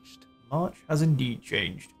changed. Much has indeed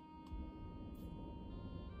changed.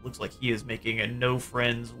 Looks like he is making no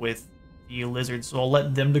friends with the lizards, so I'll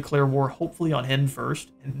let them declare war, hopefully on him first,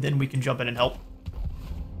 and then we can jump in and help.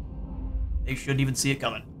 They shouldn't even see it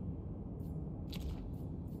coming.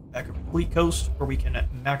 Back up to Fleet Coast, where we can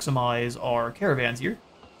maximize our caravans here,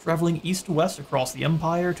 traveling east to west across the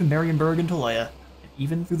Empire to Marienburg and Tulea, and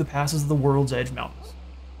even through the passes of the World's Edge Mountains.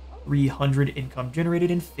 300 income generated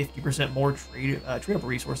and 50% more tradable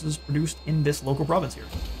resources produced in this local province here.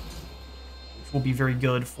 Which will be very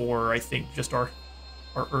good for, I think, just our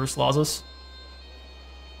Slazas.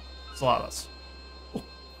 We'll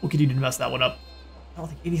continue to mess that one up. I don't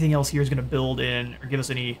think anything else here is going to build in or give us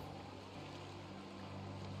any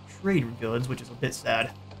trade goods, which is a bit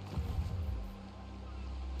sad.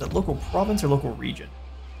 Is that local province or local region?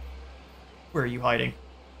 Where are you hiding?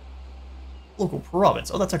 Local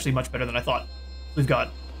province. Oh, that's actually much better than I thought. We've got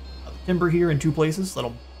timber here in 2 places.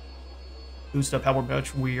 That'll boost up how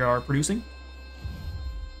much we are producing.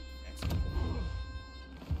 Excellent.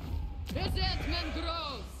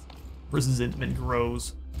 Resentment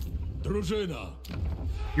grows. Drużyna.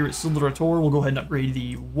 Here at Sildrator, we'll go ahead and upgrade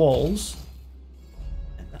the walls.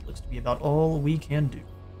 And that looks to be about all we can do.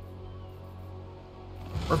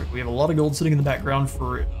 Perfect. We have a lot of gold sitting in the background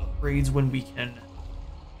for upgrades when we can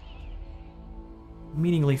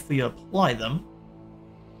meaningfully apply them.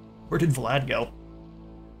 Where did Vlad go?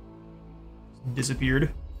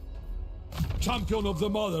 Disappeared. Champion of the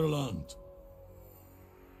Motherland.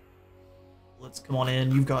 Let's come on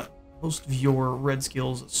in. You've got most of your red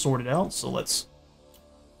skills sorted out, so let's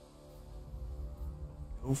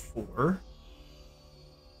go for...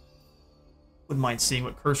 Wouldn't mind seeing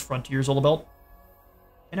what Cursed Frontier is all about.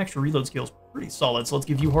 An extra reload skill is pretty solid, so let's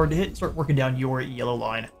give you hard to hit and start working down your yellow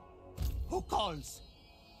line. Who calls?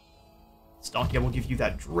 Ostankya will give you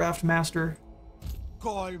that Draft Master.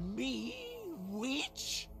 Call me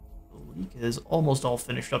witch? Leak is almost all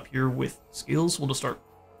finished up here with skills. We'll just start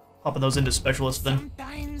popping those into specialists then.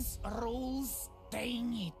 Sometimes rules, they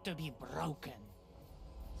need to be broken.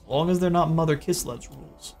 As long as they're not Mother Kislev's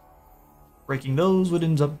rules. Breaking those would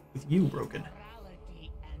end up with you broken.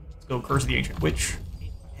 Let's go Curse of the Ancient Witch.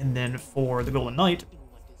 And then for the Golden Knight,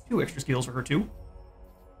 2 extra skills for her too.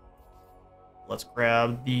 Let's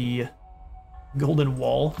grab the Golden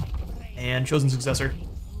Wall and Chosen Successor.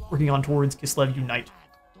 Working on towards Kislev Unite.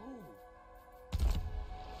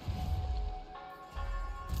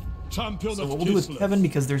 Champion So of what we'll do with Kislev. Kevin,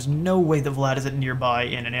 because there's no way that Vlad isn't nearby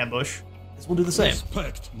in an ambush, is we'll do the same.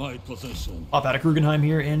 Respect my position. Pop out of Krugenheim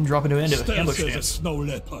here and drop into ambush Stealth as a stance. snow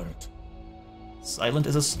leopard. Silent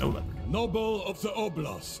as a snow leopard. Noble of the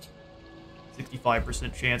Oblast.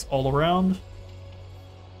 65% chance all around.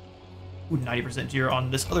 Ooh, 90% here on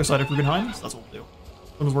this other side of Krugenheim, so that's what we'll do.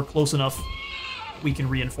 As long as we're close enough, we can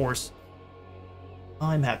reinforce.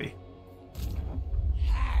 I'm happy.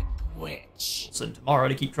 Hag witch. Send Tamara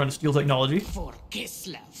to keep trying to steal technology For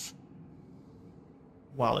Kislev.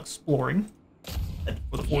 while exploring. Head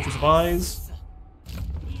for the Fortress of Eyes.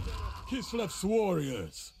 Kislev's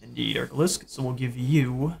warriors. Indeed, Erkalisk. So we'll give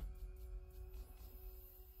you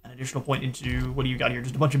an additional point into, what do you got here?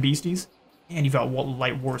 Just a bunch of beasties? And you've got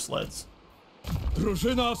light war sleds.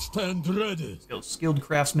 Drużyna, stand ready. So skilled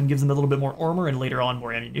craftsman gives them a little bit more armor and later on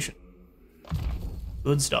more ammunition.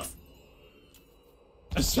 Good stuff.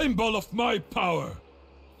 A symbol of my power.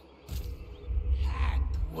 Hag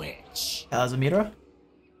witch. Kazimira,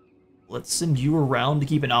 let's send you around to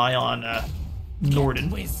keep an eye on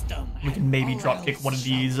Norden. Wisdom. We can maybe drop kick one of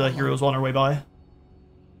these heroes on our way by.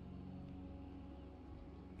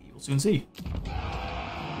 We will soon see.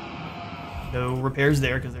 No repairs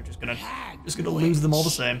there because they're just gonna lose them all the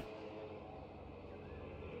same.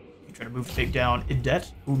 You try to move to take down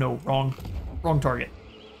Idet. Oh no, wrong target.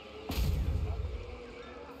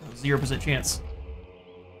 0% chance.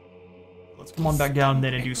 Let's come on back down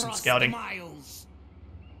then and do some scouting.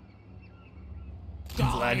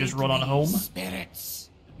 Vlad just run on home. Spirits.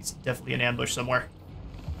 He's definitely in ambush somewhere.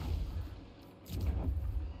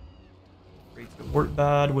 Great to work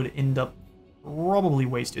bad would end up probably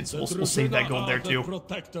wasted, so we'll save that gold there too.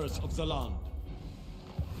 Protectors of the land.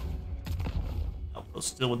 Outpost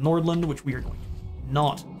still with Nordland, which we are going to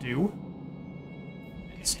not do.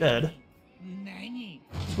 Instead,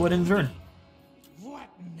 let's go ahead and turn. What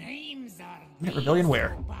names are Minute Rebellion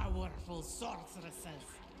where? powerful sorceresses?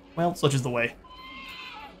 Well, such is the way.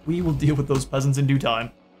 We will deal with those peasants in due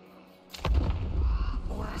time.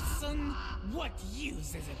 Orson, what use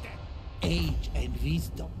is it then? Age and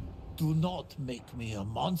wisdom do not make me a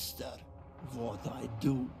monster. What I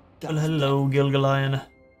do Well, hello, Gilgalion.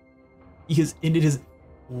 He has ended his...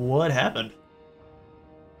 What happened?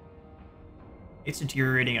 It's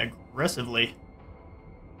deteriorating aggressively.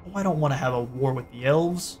 Oh, I don't want to have a war with the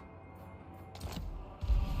elves.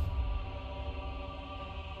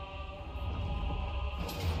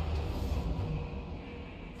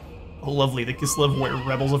 Oh, lovely. The Kislev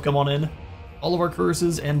rebels have come on in. All of our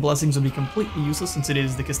curses and blessings would be completely useless since it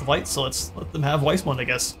is the Kislevites, so let's let them have Weismund, I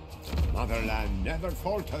guess. Motherland never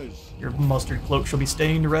falters. Your mustard cloak shall be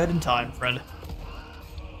stained red in time, friend.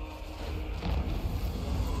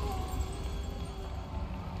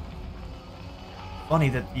 Funny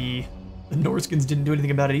that the Norskins didn't do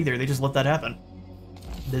anything about it either. They just let that happen.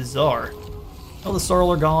 Bizarre. Well, the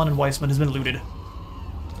Sarl are gone and Weismund has been looted.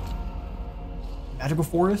 Magical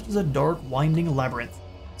Forest is a dark, winding labyrinth.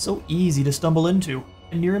 So easy to stumble into,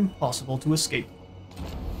 and near impossible to escape.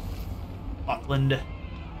 Auckland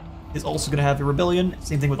is also going to have a rebellion,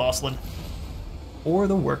 same thing with Oslin. Or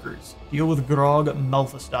the workers. Deal with Grog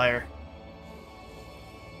Malthusdire.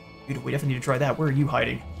 Dude, we definitely need to try that. Where are you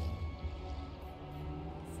hiding?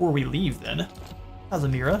 Before we leave, then,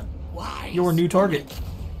 Kazimira, Why? your new target.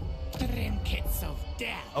 Trinkets of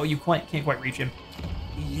death. Oh, you can't quite reach him.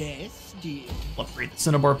 Yes, dear. We'll upgrade the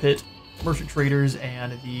Cinnabar Pit, Merchant Traders,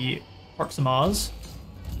 and the Parksamaz.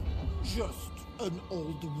 Just an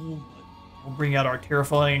old woman. We'll bring out our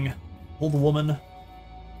terrifying old woman.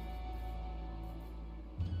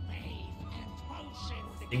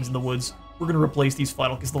 Things in the woods. We're going to replace these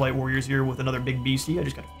final Kislev warriors here with another big beastie. I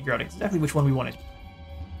just got to figure out exactly which one we want to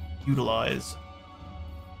utilize.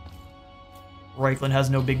 Reichland has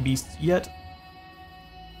no big beasts yet.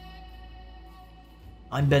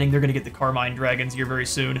 I'm betting they're going to get the Carmine Dragons here very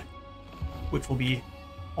soon, which will be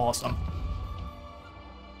awesome.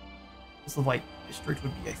 Kislevite District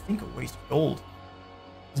would be, I think, a waste of gold.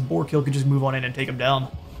 This Boar-Kill could just move on in and take him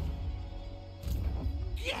down.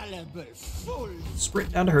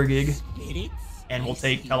 Sprint down to Hergig, and we'll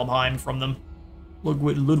take Talabheim from them.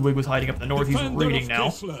 Ludwig was hiding up in the north. He's raiding now.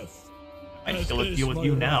 Kislev, I as feel a is deal with my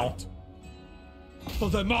you now. right. For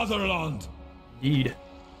the Motherland. Indeed.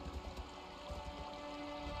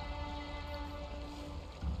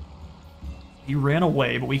 He ran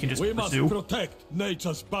away, but we can just We must pursue. protect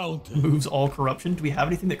nature's bounty. Moves all corruption. Do we have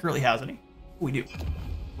anything that currently has any? We do.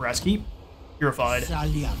 Brass Keep. Purified.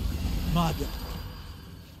 Saliam, mother.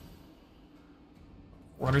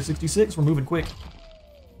 466. We're moving quick.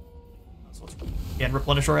 So let's again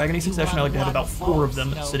replenish our Agony Succession. I like to have about 4 of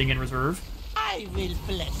them sitting in reserve. I will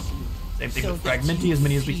bless you. Same thing so with that Fragmenti, you as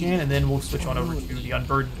many as we feel can, and then we'll switch on over to truly the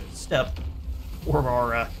Unburdened Step for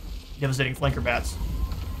our devastating flanker bats.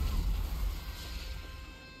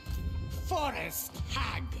 Forest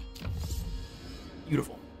hag.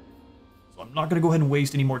 Beautiful. So I'm not going to go ahead and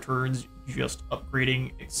waste any more turns just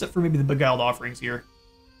upgrading, except for maybe the Beguiled Offerings here,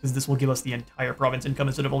 because this will give us the entire province income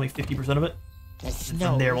instead of only 50% of it. And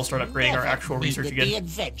from there, we'll start upgrading our actual research again. The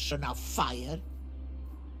invention of fire.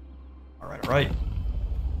 Alright, alright.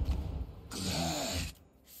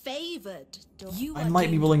 Favored. You I are might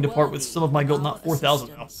be deemed willing to part with worthy some of my gold, our not 4,000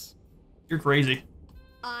 now. assistance. You're crazy.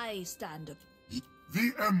 I stand up.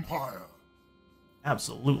 The Empire.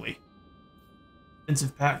 Absolutely.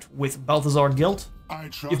 Defensive pact with Balthazar Gelt. I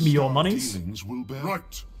trust Give me your our monies. dealings will bear.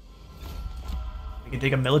 Right. We can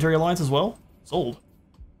take a military alliance as well. Sold.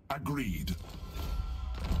 Agreed.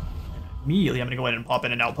 Immediately, I'm going to go ahead and pop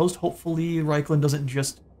in an outpost. Hopefully, Reikland doesn't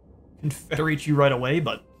just confederate you right away,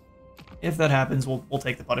 but if that happens, we'll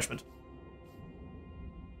take the punishment.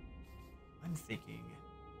 I'm thinking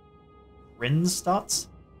Rinstadt.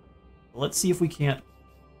 Let's see if we can't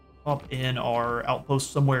pop in our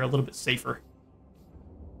outpost somewhere a little bit safer.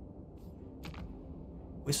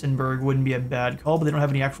 Wissenberg wouldn't be a bad call, but they don't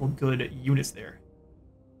have any actual good units there.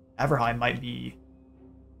 Averheim might be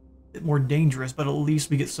a bit more dangerous, but at least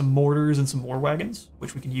we get some mortars and some war wagons,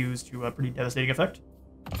 which we can use to a pretty devastating effect.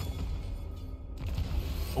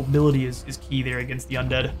 Mobility is key there against the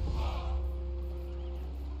undead.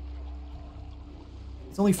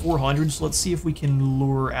 It's only 400, so let's see if we can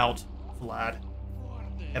lure out Vlad.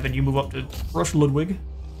 Evan, you move up to rush Ludwig.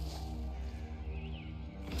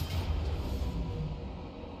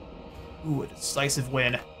 Ooh, a decisive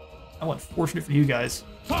win. How unfortunate for you guys.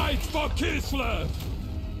 Fight for Kislev!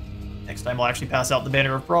 Next time I'll actually pass out the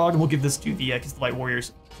Banner of Prague, and we'll give this to the Kislev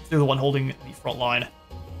Warriors. They're the one holding the front line.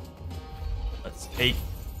 Let's take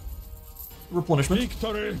replenishment.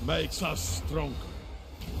 Victory makes us stronger.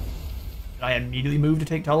 Can I immediately move to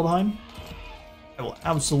take Talabheim? I will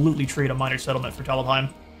absolutely trade a minor settlement for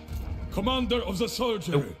Talabheim. Commander of the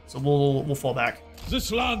soldiery, Nope. So we'll fall back.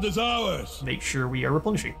 this land is ours. Make sure we are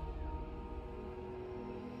replenishing.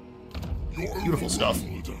 Beautiful stuff.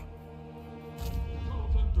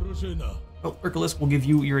 Drużyna, Well, Hercules will give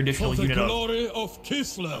you your additional for the unit of glory of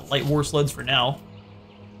Kislev. light war sleds for now.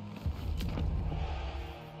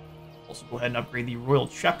 Also go ahead and upgrade the Royal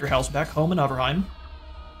Chapter House back home in Averheim.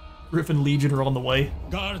 Griffin Legion are on the way.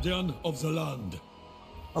 Guardian of the land.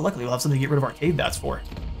 Well, luckily we'll have something to get rid of our cave bats for.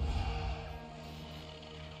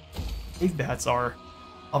 Cave bats are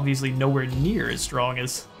obviously nowhere near as strong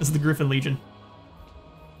as the Griffin Legion.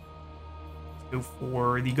 Let's go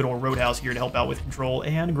for the good old Roadhouse here to help out with control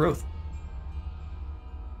and growth.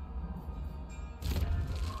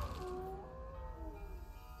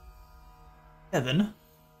 Evan,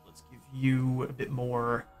 let's give you a bit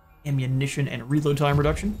more ammunition and reload time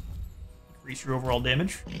reduction. Increase your overall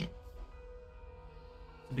damage.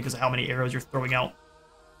 Because of how many arrows you're throwing out.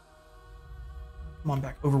 Come on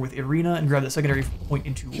back over with Irina and grab that secondary point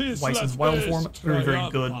into Weiss's Wild Form. Very, very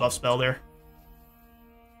good buff spell there.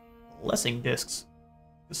 Blessing Discs.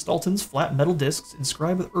 Gestalten's flat metal discs,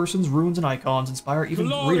 inscribed with Urson's runes and icons, inspire even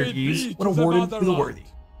Glory greater ease be when to the awarded to the Motherland. worthy.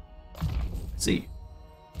 Let's see.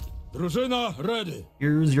 Drużyna ready.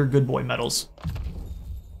 Here's your good boy medals.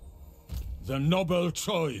 The noble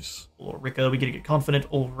choice. Ulrika, we get a confident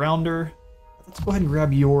all-rounder. Let's go ahead and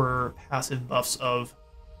grab your passive buffs of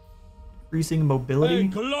increasing A mobility,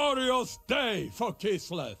 glorious day for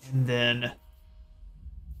Kislev. and then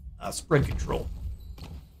spread control.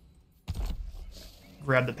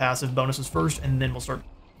 Grab the passive bonuses first, and then we'll start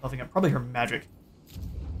buffing up probably her magic.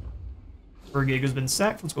 Bergig has been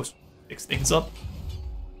sacked. Let's go fix things up.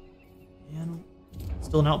 And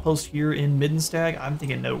still an outpost here in Middenstag. I'm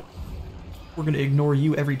thinking no. We're going to ignore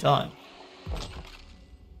you every time.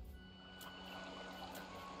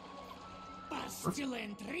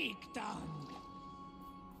 Pestilent Rickton.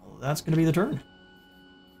 Well, that's going to be the turn.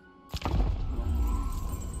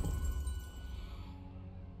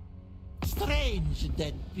 Strange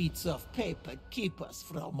that bits of paper keep us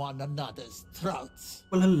from one another's throats.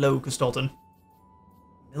 Well, hello, Costalton.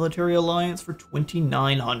 Military alliance for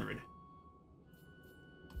 2,900.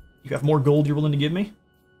 You have more gold you're willing to give me?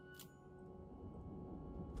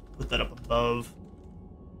 Put that up above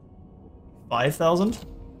 5,000?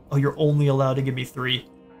 Oh, you're only allowed to give me 3.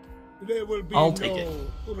 There will be I'll take it.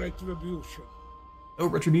 retribution. No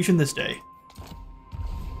retribution this day.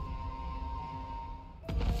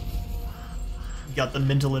 Got the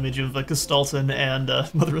mental image of Costalton and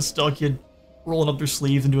Mother Ostankya rolling up their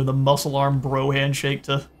sleeves and doing the muscle arm bro handshake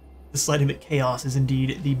to deciding that chaos is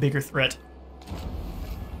indeed the bigger threat.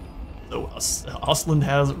 So Ostland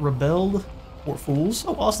has rebelled. Poor fools.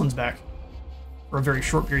 Oh, Ostland's back. For a very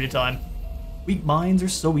short period of time. Weak minds are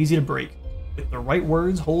so easy to break. With the right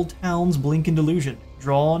words, whole towns blink in delusion,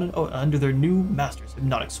 drawn under their new master's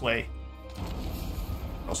hypnotic sway.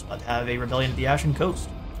 We're also about to have a rebellion at the Ashen Coast.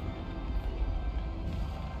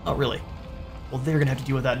 Not really. Well, they're gonna have to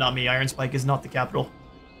deal with that, not me. Iron Spike is not the capital.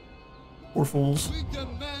 Poor fools. We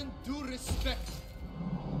demand due respect.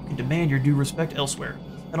 You can demand your due respect elsewhere.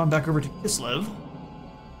 Head on back over to Kislev,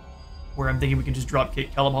 where I'm thinking we can just drop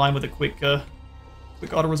kick Kalabheim with a quick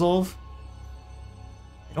auto resolve.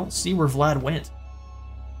 I don't see where Vlad went.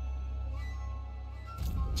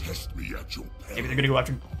 Test me at your peril. Maybe they're gonna go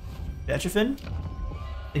after Betchefin,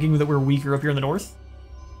 thinking that we're weaker up here in the north,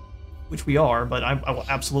 which we are. But I will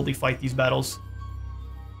absolutely fight these battles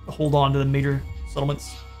to hold on to the major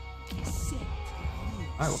settlements.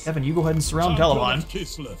 Alright, well, Kevin, you go ahead and surround Kalabheim.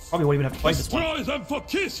 Kislev. Probably won't even have to fight this one. Destroy them for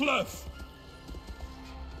Kislev!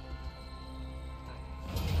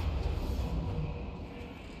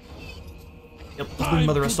 Yep, let's bring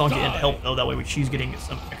Mother Ostankya in to help, though. That way she's getting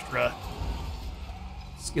some extra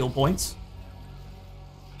skill points.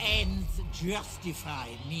 Ends justify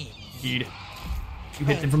means. Indeed. You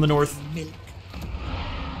hit them from the north. Milk.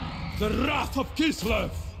 The wrath of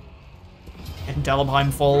Kislev! And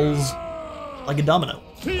Dalabheim falls like a domino.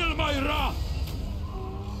 Feel my wrath!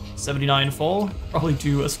 79 fall, probably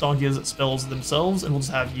to Ostankya's spells themselves, and we'll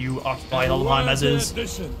just have you occupy Dalabheim as is.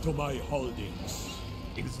 Addition to my holdings.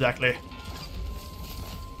 Exactly.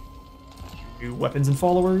 New weapons and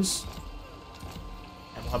followers.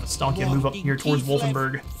 And we'll have Ostankya move up here towards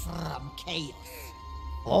Wolfenburg. From chaos.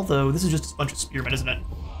 Although, this is just a bunch of spearmen, isn't it?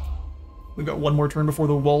 We've got one more turn before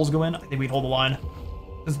the walls go in. I think we'd hold the line.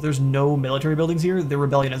 Since there's no military buildings here, the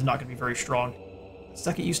rebellion is not going to be very strong. The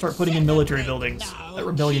second you start putting in military buildings, that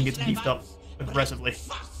rebellion gets beefed up aggressively.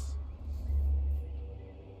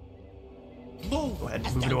 Go ahead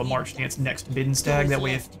and move into a march stance next to Biddenstag. That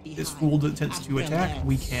way, if this fool attempts to attack,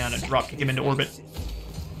 we can drop kick him into orbit.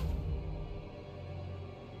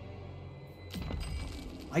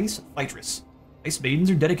 Ice Fightress. Ice Maidens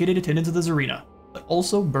are dedicated attendants of this arena, but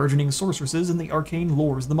also burgeoning sorceresses in the arcane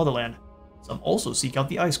lores of the Motherland. Some also seek out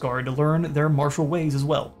the Ice Guard to learn their martial ways as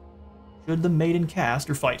well. Should the maiden cast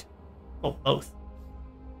or fight? Well, both.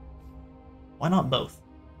 Why not both?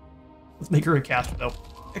 Let's make her a caster, though.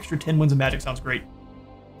 Extra 10 wins of magic sounds great.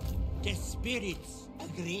 The spirits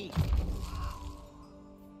agree.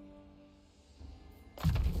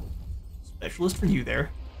 Specialist for you there.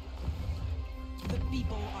 The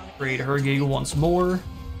people are Upgrade Hergig once more.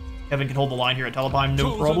 Kevin can hold the line here at Talabheim,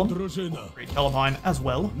 no problem. Upgrade Talabheim as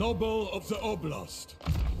well. Noble of the Oblast.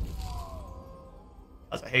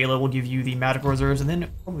 As a Halo, we'll give you the magic reserves, and then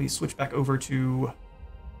probably switch back over to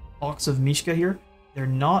Ox of Mishka here. They're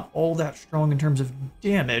not all that strong in terms of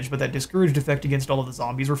damage, but that discouraged effect against all of the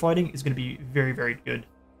zombies we're fighting is going to be very, very good.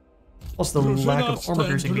 Plus, the lack of armor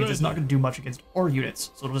piercing means it's not going to do much against our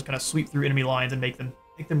units, so it'll just kind of sweep through enemy lines and make them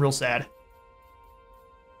real sad.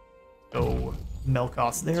 So,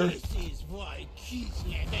 Melkoth's there. This is why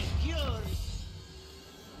Kislev endures.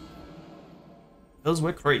 Those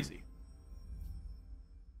were crazy.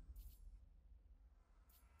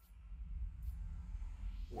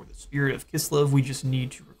 For the Spirit of Kislev, we just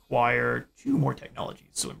need to require 2 more technologies.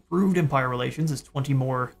 So improved Empire Relations is 20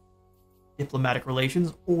 more diplomatic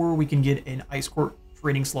relations, or we can get an Ice Court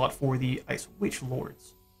training slot for the Ice Witch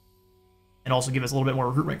Lords. And also give us a little bit more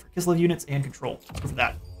recruit rank for Kislev units and control. Let's go for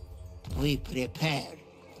that. We prepare.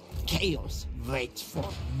 Chaos waits for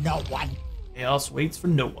no one. Chaos waits for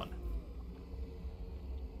no one.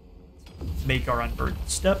 Let's make our Unburdened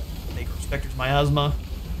Step, make our Spectre's Miasma.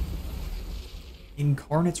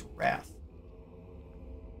 Incarnate's Wrath.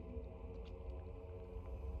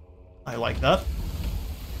 I like that.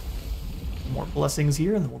 More blessings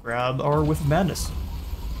here, and then we'll grab our Whiff of Madness.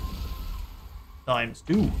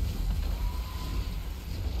 ×2.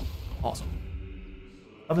 Awesome.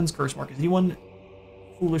 Oven's Curse Mark. Is anyone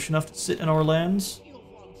foolish enough to sit in our lands?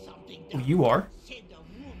 Oh, you are?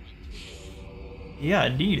 Yeah,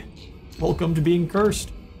 indeed. Welcome to being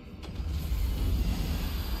cursed.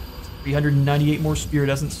 398 more spirit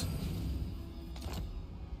essence.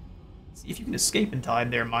 See if you can escape in time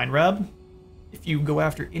there, Mind Rab. If you go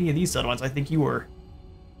after any of these settlements, I think you are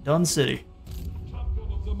done city.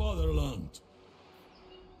 Champion of the Motherland.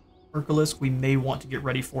 Hercules, we may want to get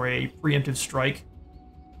ready for a preemptive strike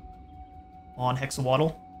on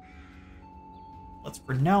Hexawaddle. Let's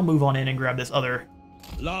for now move on in and grab this other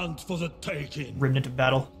Land for the taking. remnant of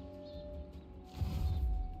battle.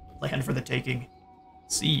 Land for the taking.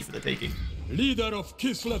 Sea for the taking. Leader of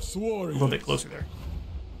Kislev's A warriors. little bit closer there.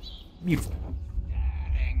 Beautiful.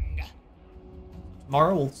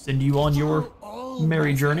 Tomorrow we'll send you on your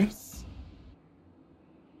merry journey.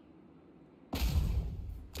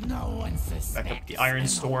 No one suspects Back up the Iron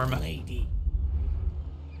Storm. lady.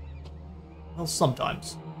 Well,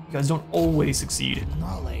 sometimes. You guys don't always succeed.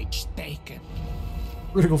 Knowledge taken.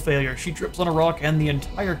 Critical failure. She trips on a rock and the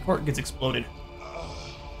entire cart gets exploded.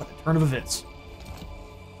 What a turn of events.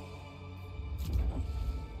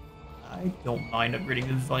 I don't mind upgrading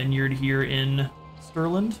the vineyard here in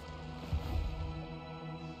Stirland.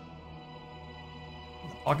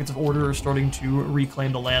 The pockets of order are starting to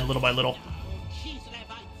reclaim the land little by little.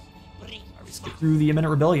 Let's get through the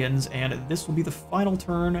imminent rebellions, and this will be the final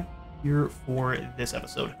turn here for this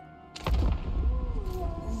episode.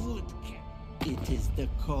 It is the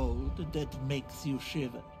cold that makes you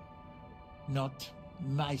shiver, not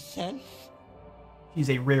myself. She's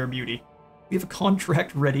a rare beauty. We have a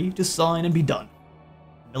contract ready to sign and be done.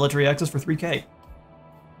 Military access for 3k.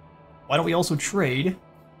 Why don't we also trade?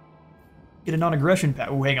 Get a non-aggression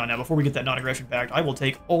pact. Oh, hang on now. Before we get that non-aggression pact, I will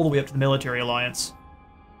take all the way up to the military alliance.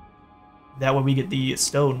 That way we get the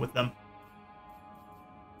stone with them.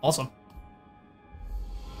 Awesome.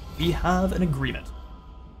 We have an agreement.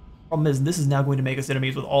 Problem is, this is now going to make us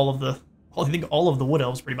enemies with all of the... Well, I think all of the wood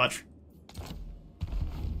elves, pretty much.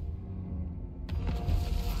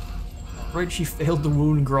 Right, she failed to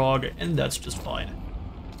wound Grog, and that's just fine.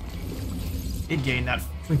 Did gain that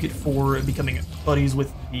trinket for becoming buddies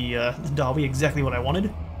with the Dawi, exactly what I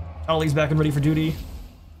wanted. Tali's back and ready for duty.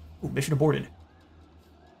 Ooh, mission aborted.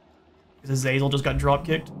 Because Azazel just got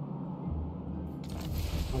drop-kicked.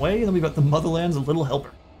 Away, and then we've got the Motherland's little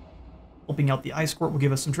helper. Helping out the Ice Court will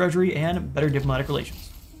give us some treasury and better diplomatic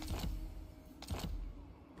relations.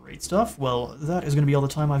 Great stuff. Well, that is going to be all the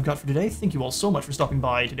time I've got for today. Thank you all so much for stopping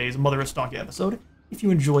by today's Mother Ostankya episode. If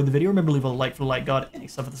you enjoyed the video, remember to leave a like for the like god and a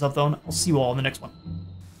sub for the sub phone. I'll see you all in the next one.